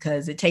pillows,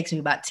 because it takes me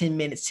about 10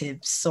 minutes to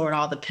sort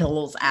all the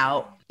pillows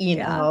out.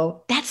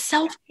 That's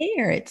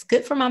self-care. It's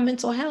good for my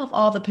mental health,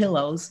 all the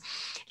pillows.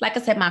 Like I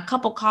said, my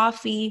cup of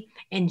coffee,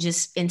 and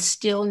just in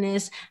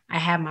stillness, I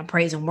have my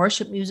praise and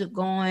worship music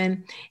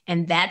going.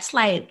 And that's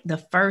like the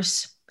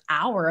first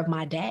hour of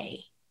my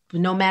day.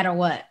 No matter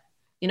what,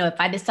 if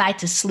I decide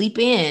to sleep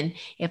in,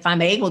 if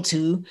I'm able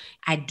to,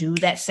 I do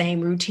that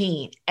same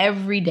routine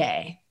every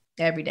day.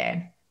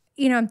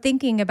 I'm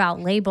thinking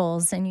about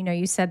labels, and,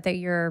 you said that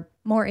you're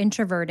more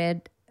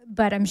introverted,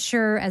 but I'm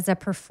sure as a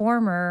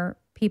performer,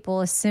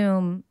 people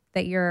assume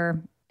that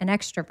you're an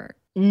extrovert.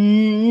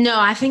 No,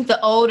 I think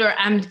the older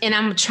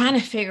I'm trying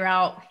to figure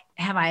out,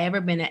 have I ever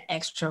been an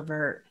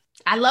extrovert?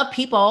 I love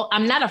people.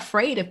 I'm not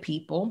afraid of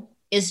people.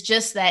 It's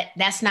just that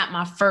that's not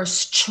my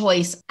first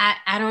choice.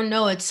 I don't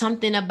know. It's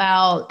something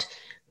about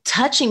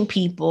touching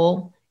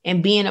people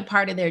and being a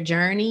part of their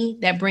journey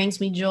that brings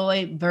me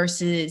joy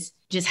versus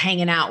just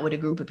hanging out with a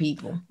group of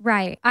people.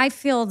 Right. I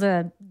feel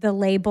the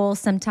label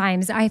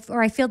sometimes. I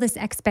feel this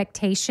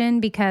expectation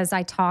because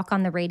I talk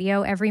on the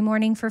radio every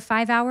morning for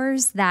 5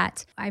 hours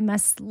that I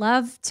must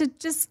love to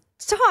just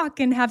talk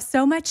and have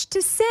so much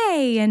to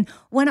say and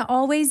want to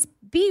always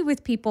be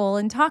with people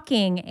and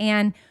talking.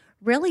 And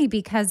really,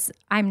 because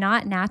I'm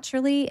not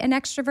naturally an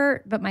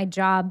extrovert, but my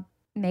job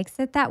makes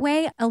it that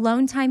way.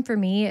 Alone time for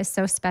me is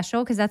so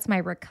special because that's my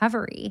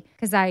recovery,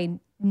 because I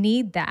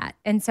need that.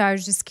 And so I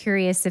was just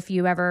curious if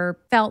you ever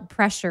felt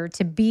pressure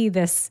to be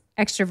this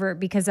extrovert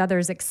because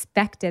others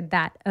expected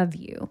that of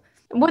you.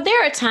 Well,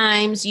 there are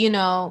times,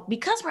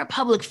 because we're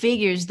public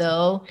figures,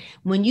 though,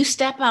 when you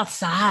step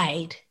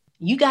outside,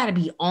 you got to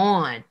be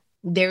on.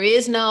 There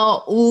is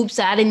no, oops,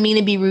 I didn't mean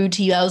to be rude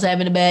to you. I was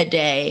having a bad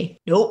day.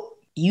 Nope.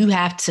 You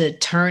have to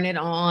turn it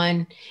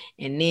on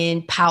and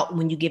then pout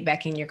when you get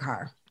back in your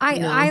car.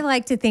 I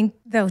like to think,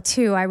 though,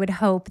 too, I would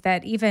hope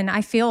that even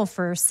I feel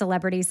for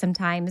celebrities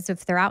sometimes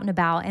if they're out and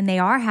about and they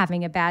are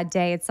having a bad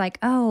day, it's like,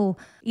 oh,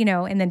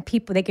 and then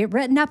people, they get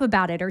written up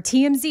about it, or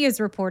TMZ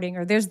is reporting,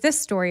 or there's this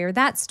story or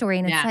that story.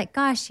 And it's like,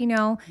 gosh,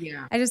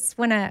 I just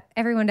want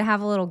everyone to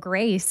have a little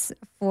grace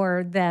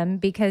for them,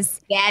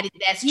 because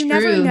that's you true.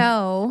 never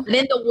know. But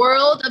in the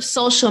world of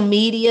social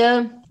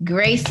media,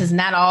 grace is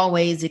not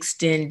always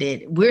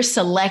extended. We're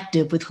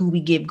selective with who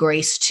we give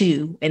grace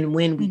to and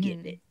when we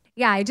give it.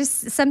 Yeah, I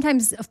just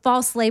sometimes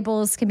false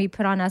labels can be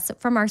put on us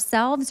from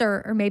ourselves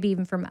or maybe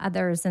even from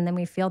others. And then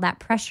we feel that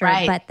pressure.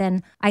 Right. But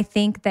then I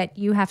think that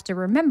you have to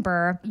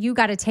remember you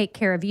got to take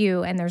care of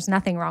you. And there's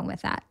nothing wrong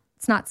with that.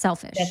 It's not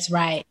selfish. That's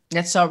right.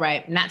 That's so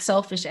right. Not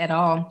selfish at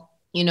all.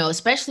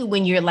 Especially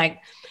when you're like,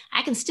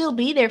 I can still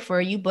be there for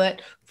you,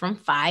 but from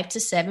 5 to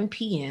 7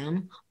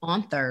 p.m.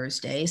 on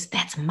Thursdays,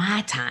 that's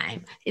my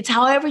time. It's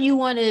however you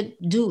want to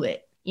do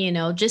it.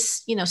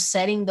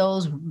 Setting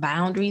those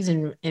boundaries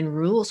and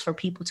rules for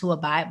people to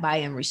abide by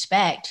and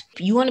respect.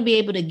 You want to be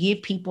able to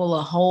give people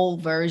a whole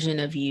version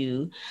of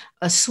you,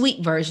 a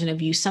sweet version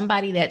of you,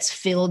 somebody that's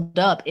filled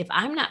up. If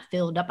I'm not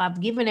filled up, I've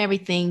given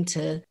everything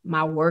to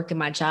my work and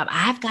my job.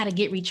 I've got to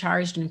get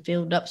recharged and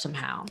filled up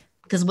somehow,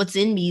 because what's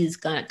in me is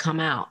going to come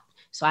out.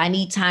 So I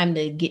need time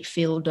to get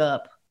filled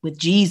up with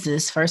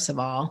Jesus, first of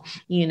all,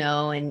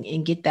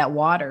 and get that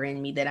water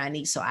in me that I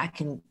need so I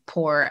can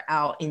pour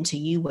out into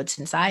you what's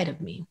inside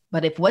of me.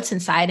 But if what's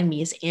inside of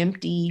me is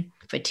empty,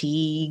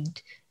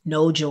 fatigued,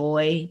 no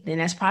joy, then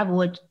that's probably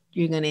what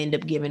you're going to end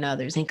up giving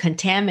others and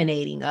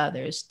contaminating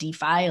others,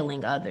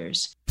 defiling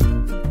others.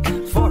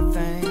 Fourth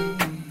thing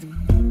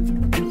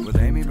with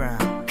Amy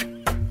Brown.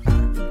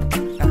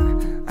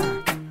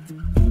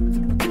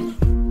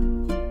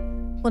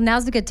 Well,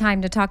 now's a good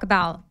time to talk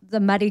about the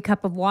muddy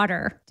cup of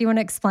water. Do you want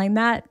to explain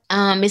that?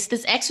 It's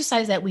this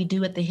exercise that we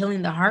do at the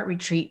Healing the Heart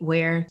retreat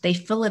where they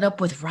fill it up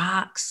with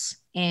rocks,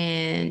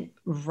 and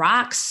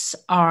rocks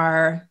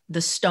are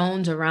the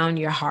stones around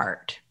your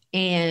heart.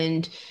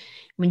 And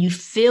when you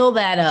fill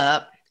that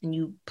up and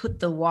you put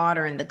the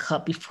water in the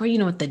cup, before you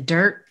know it, the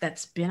dirt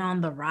that's been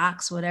on the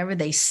rocks, whatever,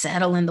 they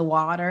settle in the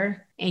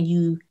water, and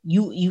you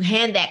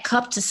hand that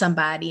cup to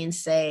somebody and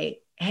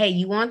say, hey,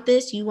 you want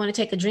this? You want to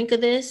take a drink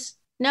of this?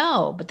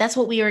 No, but that's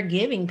what we are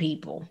giving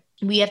people.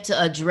 We have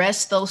to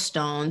address those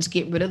stones,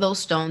 get rid of those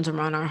stones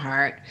around our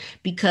heart,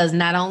 because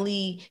not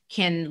only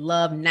can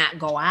love not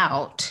go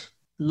out,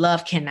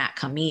 love cannot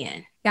come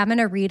in. Yeah, I'm going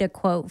to read a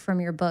quote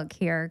from your book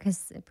here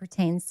because it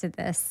pertains to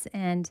this.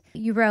 And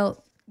you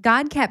wrote,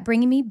 God kept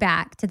bringing me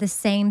back to the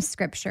same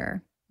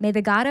scripture. May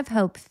the God of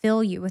hope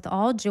fill you with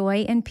all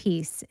joy and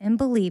peace in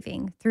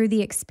believing through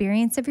the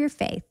experience of your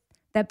faith,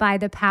 that by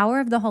the power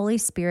of the Holy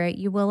Spirit,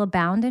 you will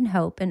abound in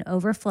hope and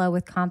overflow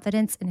with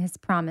confidence in his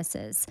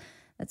promises.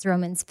 That's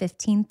Romans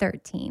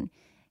 15:13.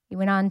 He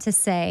went on to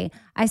say,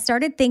 I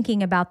started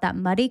thinking about that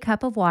muddy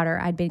cup of water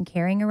I'd been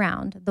carrying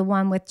around, the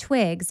one with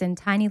twigs and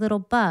tiny little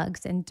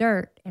bugs and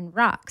dirt and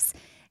rocks.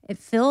 It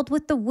filled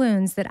with the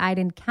wounds that I'd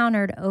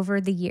encountered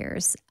over the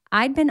years.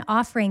 I'd been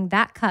offering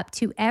that cup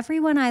to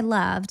everyone I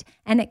loved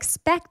and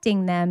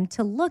expecting them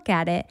to look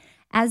at it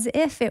as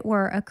if it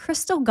were a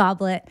crystal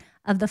goblet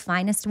of the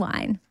finest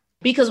wine.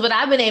 Because what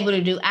I've been able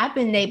to do, I've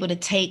been able to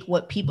take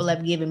what people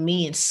have given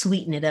me and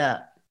sweeten it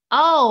up.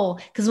 Oh,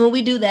 because when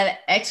we do that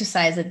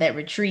exercise at that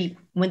retreat,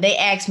 when they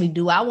ask me,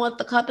 do I want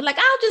the cup? I'm like,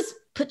 I'll just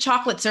put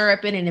chocolate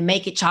syrup in it and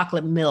make it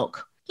chocolate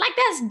milk. Like,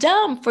 that's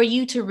dumb for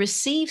you to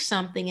receive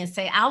something and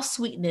say, I'll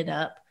sweeten it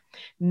up,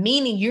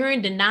 meaning you're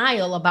in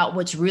denial about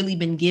what's really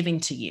been given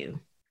to you,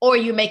 or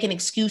you're making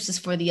excuses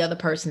for the other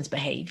person's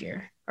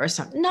behavior or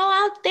something.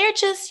 No, they're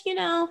just,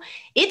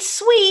 it's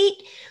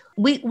sweet.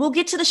 We'll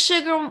get to the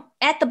sugar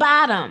at the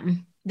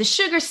bottom. The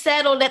sugar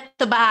settled at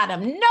the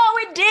bottom. No,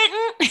 it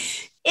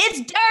didn't. It's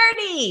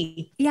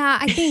dirty. Yeah,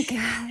 I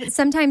think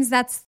sometimes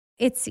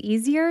it's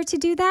easier to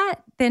do that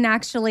than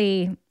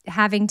actually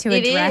having to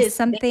address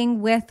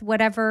something with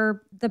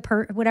whatever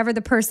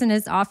the person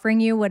is offering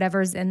you,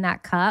 whatever's in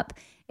that cup.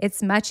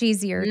 It's much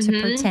easier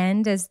to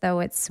pretend as though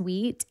it's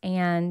sweet.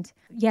 And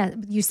yeah,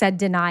 you said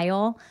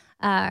denial.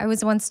 I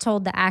was once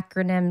told the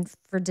acronym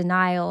for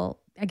denial.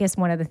 I guess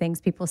one of the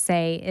things people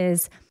say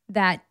is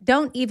that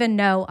don't even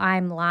know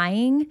I'm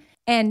lying.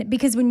 And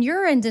because when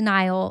you're in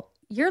denial,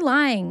 you're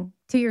lying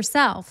to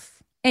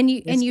yourself and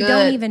you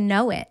don't even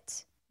know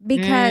it,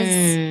 because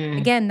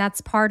again, that's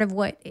part of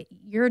what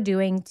you're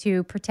doing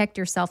to protect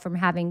yourself from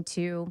having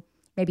to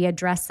maybe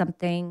address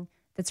something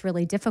that's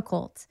really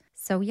difficult.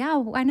 So yeah,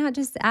 why not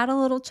just add a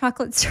little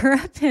chocolate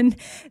syrup? And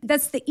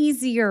that's the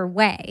easier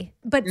way,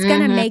 but it's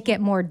going to make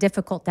it more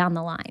difficult down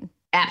the line.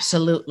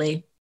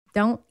 Absolutely.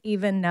 Don't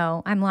even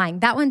know I'm lying.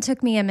 That one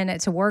took me a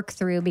minute to work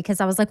through,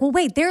 because I was like, well,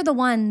 wait, they're the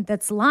one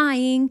that's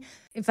lying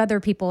if other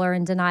people are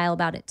in denial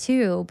about it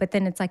too. But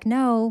then it's like,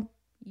 no,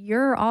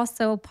 you're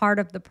also part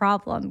of the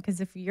problem, because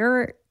if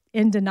you're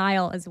in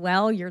denial as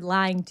well, you're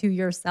lying to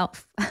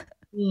yourself.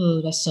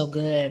 Ooh, that's so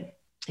good.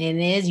 It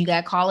is. You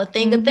got to call a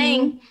thing a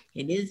thing.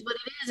 It is what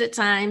it is at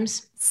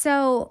times.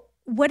 So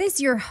what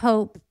is your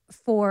hope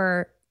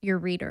for your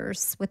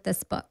readers with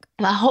this book?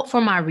 My hope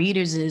for my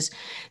readers is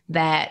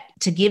that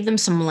to give them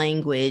some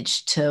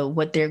language to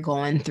what they're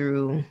going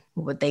through,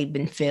 what they've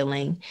been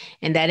feeling,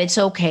 and that it's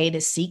okay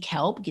to seek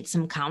help, get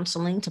some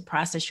counseling to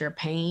process your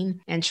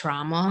pain and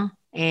trauma,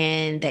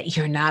 and that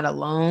you're not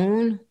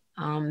alone,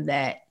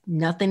 that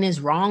nothing is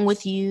wrong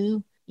with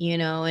you.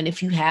 And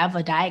if you have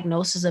a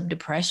diagnosis of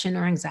depression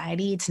or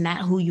anxiety, it's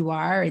not who you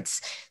are.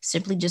 It's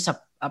simply just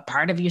a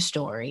part of your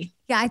story.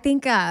 Yeah, I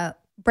think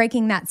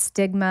breaking that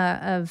stigma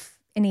of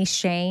any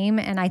shame,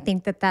 and I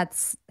think that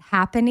that's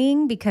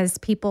happening because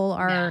people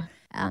are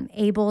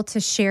able to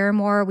share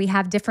more. We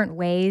have different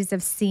ways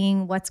of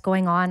seeing what's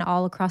going on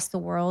all across the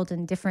world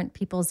and different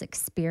people's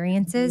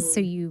experiences.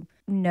 So you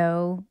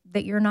know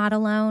that you're not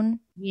alone.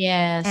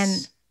 Yes.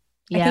 And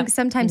I think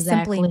sometimes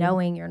simply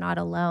knowing you're not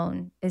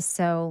alone is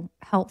so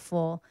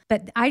helpful.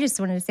 But I just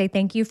wanted to say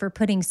thank you for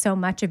putting so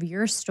much of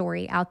your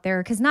story out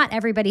there, because not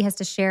everybody has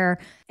to share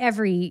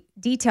every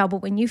detail.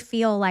 But when you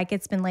feel like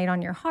it's been laid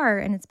on your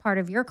heart and it's part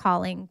of your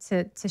calling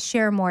to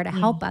share more to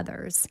help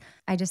others,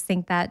 I just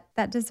think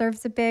that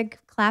deserves a big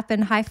clap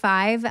and high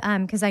five,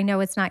 because I know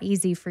it's not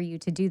easy for you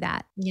to do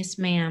that. Yes,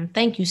 ma'am.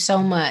 Thank you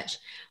so much.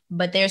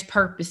 But there's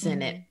purpose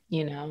in it,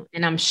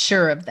 and I'm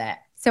sure of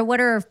that. So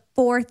what are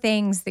 4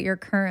 things that you're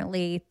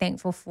currently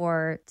thankful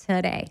for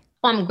today?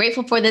 Well, I'm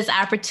grateful for this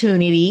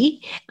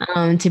opportunity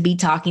to be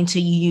talking to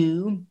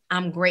you.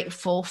 I'm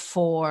grateful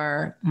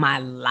for my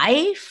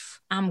life.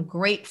 I'm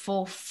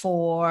grateful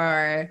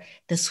for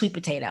the sweet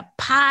potato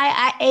pie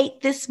I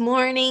ate this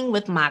morning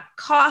with my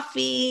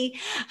coffee.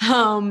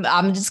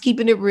 I'm just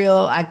keeping it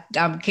real. I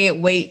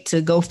can't wait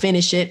to go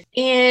finish it.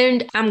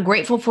 And I'm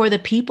grateful for the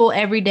people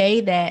every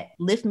day that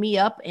lift me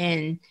up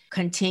and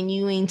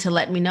continuing to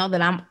let me know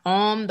that I'm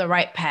on the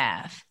right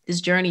path. This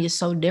journey is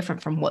so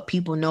different from what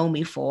people know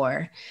me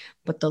for,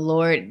 but the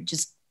Lord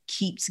just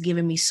keeps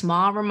giving me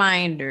small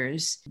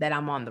reminders that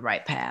I'm on the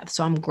right path.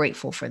 So I'm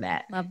grateful for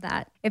that. Love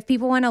that. If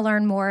people want to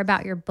learn more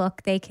about your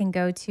book, they can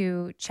go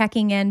to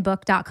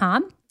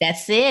checkinginbook.com.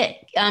 That's it.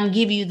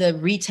 Give you the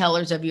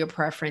retailers of your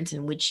preference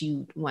in which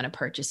you want to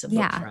purchase a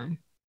book from.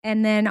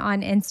 And then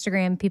on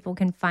Instagram, people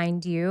can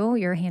find you.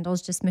 Your handle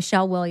is just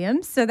Michelle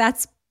Williams. So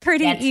that's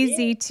pretty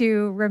easy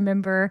to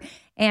remember.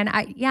 And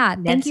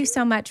thank you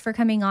so much for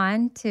coming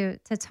on to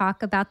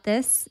talk about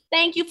this.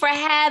 Thank you for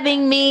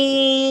having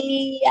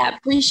me. I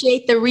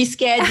appreciate the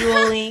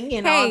rescheduling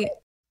and all that.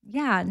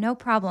 Yeah, no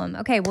problem.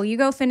 Okay, well, you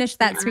go finish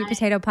that sweet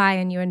potato pie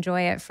and you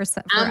enjoy it for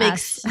I'm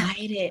us.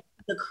 excited.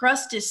 The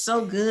crust is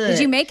so good. Did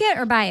you make it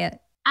or buy it?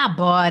 I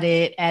bought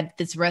it at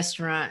this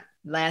restaurant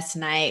last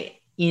night.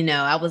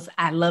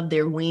 I love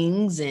their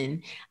wings,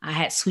 and I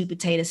had sweet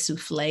potato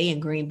souffle and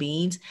green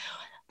beans.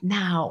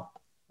 Now,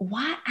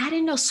 why I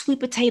didn't know sweet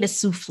potato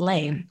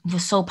souffle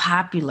was so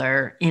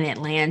popular in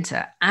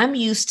Atlanta. I'm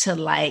used to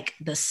like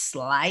the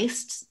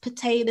sliced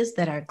potatoes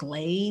that are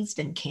glazed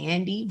and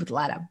candied with a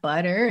lot of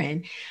butter,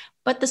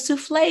 but the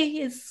souffle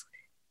is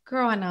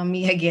growing on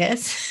me, I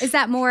guess. Is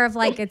that more of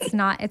like it's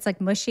like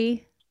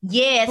mushy?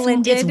 Yeah,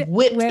 blended, it's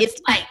whipped. It's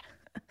like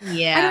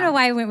I don't know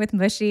why I went with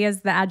mushy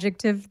as the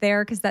adjective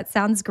there, because that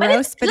sounds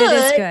gross, but it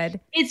is good.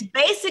 It's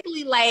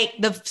basically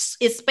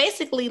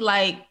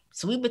like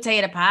sweet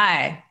potato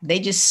pie. They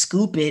just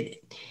scoop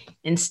it.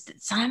 And so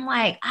I'm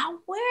like,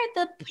 where are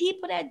the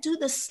people that do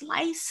the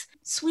slice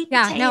sweet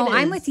potatoes? Yeah, no,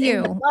 I'm with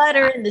you. The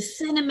butter and the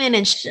cinnamon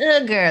and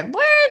sugar.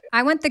 Where?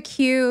 I want the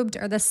cubed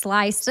or the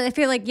sliced. I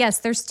feel like, yes,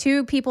 there's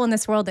 2 people in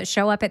this world that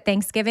show up at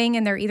Thanksgiving,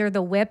 and they're either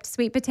the whipped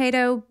sweet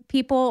potato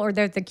people or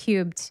they're the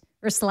cubed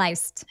or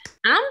sliced.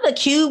 I'm the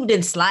cubed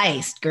and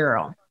sliced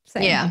girl.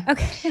 Same. Yeah.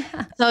 Okay.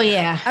 So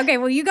yeah. Okay.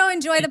 Well, you go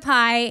enjoy the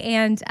pie,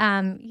 and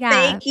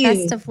Thank you.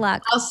 Best of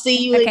luck. I'll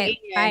see you again.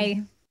 Bye.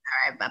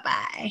 All right.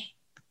 Bye-bye.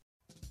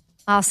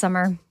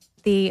 Summer,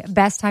 the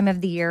best time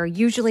of the year,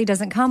 usually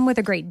doesn't come with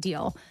a great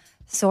deal.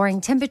 Soaring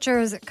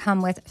temperatures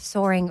come with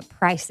soaring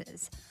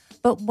prices.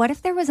 But what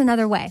if there was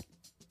another way?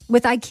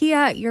 With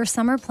IKEA, your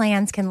summer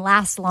plans can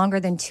last longer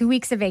than 2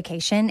 weeks of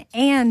vacation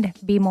and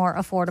be more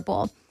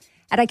affordable.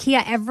 At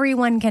IKEA,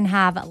 everyone can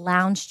have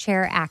lounge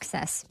chair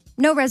access.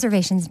 No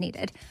reservations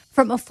needed.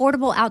 From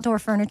affordable outdoor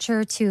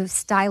furniture to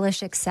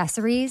stylish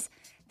accessories,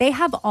 they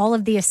have all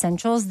of the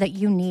essentials that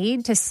you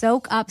need to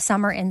soak up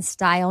summer in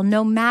style,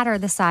 no matter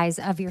the size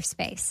of your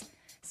space.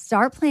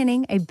 Start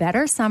planning a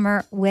better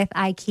summer with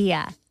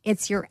IKEA.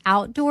 It's your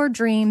outdoor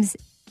dreams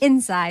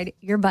inside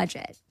your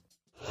budget.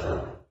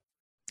 All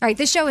right,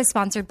 this show is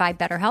sponsored by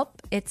BetterHelp.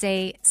 It's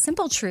a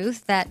simple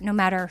truth that no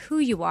matter who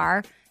you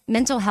are,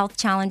 mental health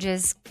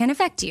challenges can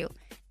affect you,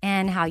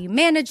 and how you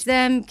manage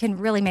them can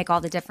really make all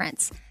the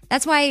difference.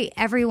 That's why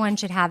everyone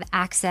should have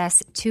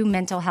access to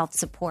mental health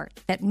support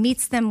that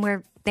meets them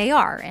where they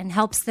are and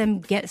helps them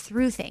get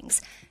through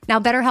things. Now,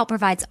 BetterHelp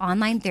provides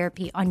online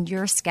therapy on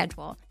your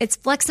schedule. It's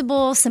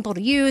flexible, simple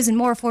to use, and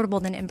more affordable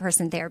than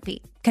in-person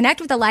therapy. Connect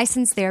with a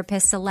licensed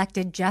therapist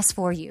selected just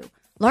for you.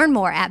 Learn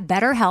more at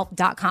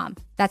BetterHelp.com.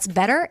 That's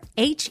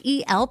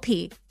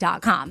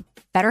BetterHelp.com.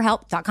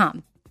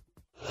 BetterHelp.com.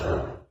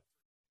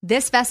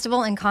 This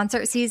festival and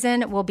concert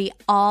season will be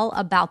all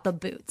about the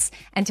boots,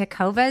 and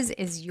Tecovas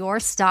is your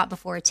stop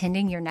before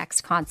attending your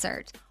next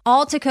concert.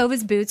 All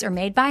Tecovas boots are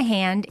made by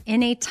hand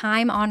in a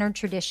time-honored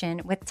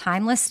tradition with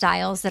timeless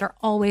styles that are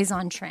always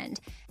on trend.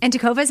 And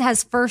Tecovas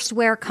has first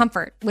wear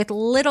comfort with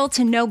little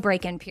to no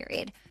break-in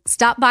period.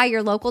 Stop by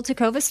your local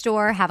Tecovas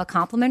store, have a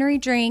complimentary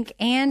drink,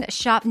 and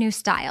shop new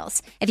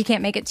styles. If you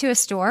can't make it to a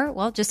store,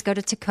 well, just go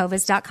to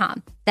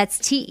tecovas.com. That's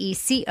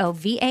TECOVAS.com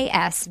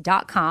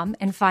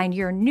and find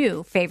your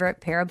new favorite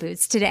pair of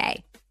boots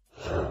today.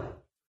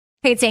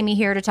 Hey, it's Amy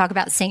here to talk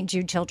about St.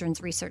 Jude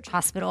Children's Research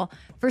Hospital.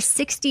 For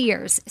 60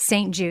 years,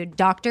 St. Jude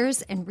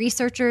doctors and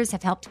researchers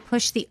have helped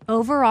push the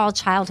overall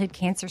childhood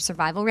cancer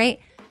survival rate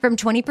from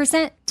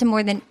 20% to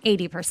more than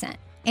 80%.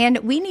 And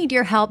we need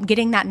your help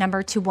getting that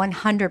number to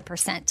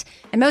 100%.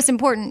 And most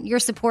important, your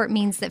support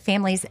means that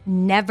families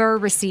never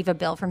receive a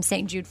bill from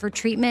St. Jude for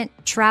treatment,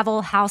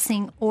 travel,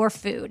 housing, or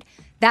food.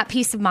 That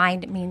peace of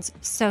mind means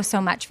so,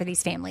 so much for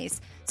these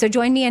families. So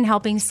join me in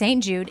helping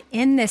St. Jude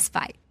in this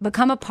fight.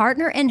 Become a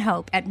partner in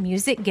hope at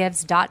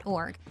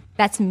musicgives.org.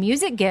 That's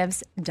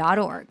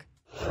musicgives.org.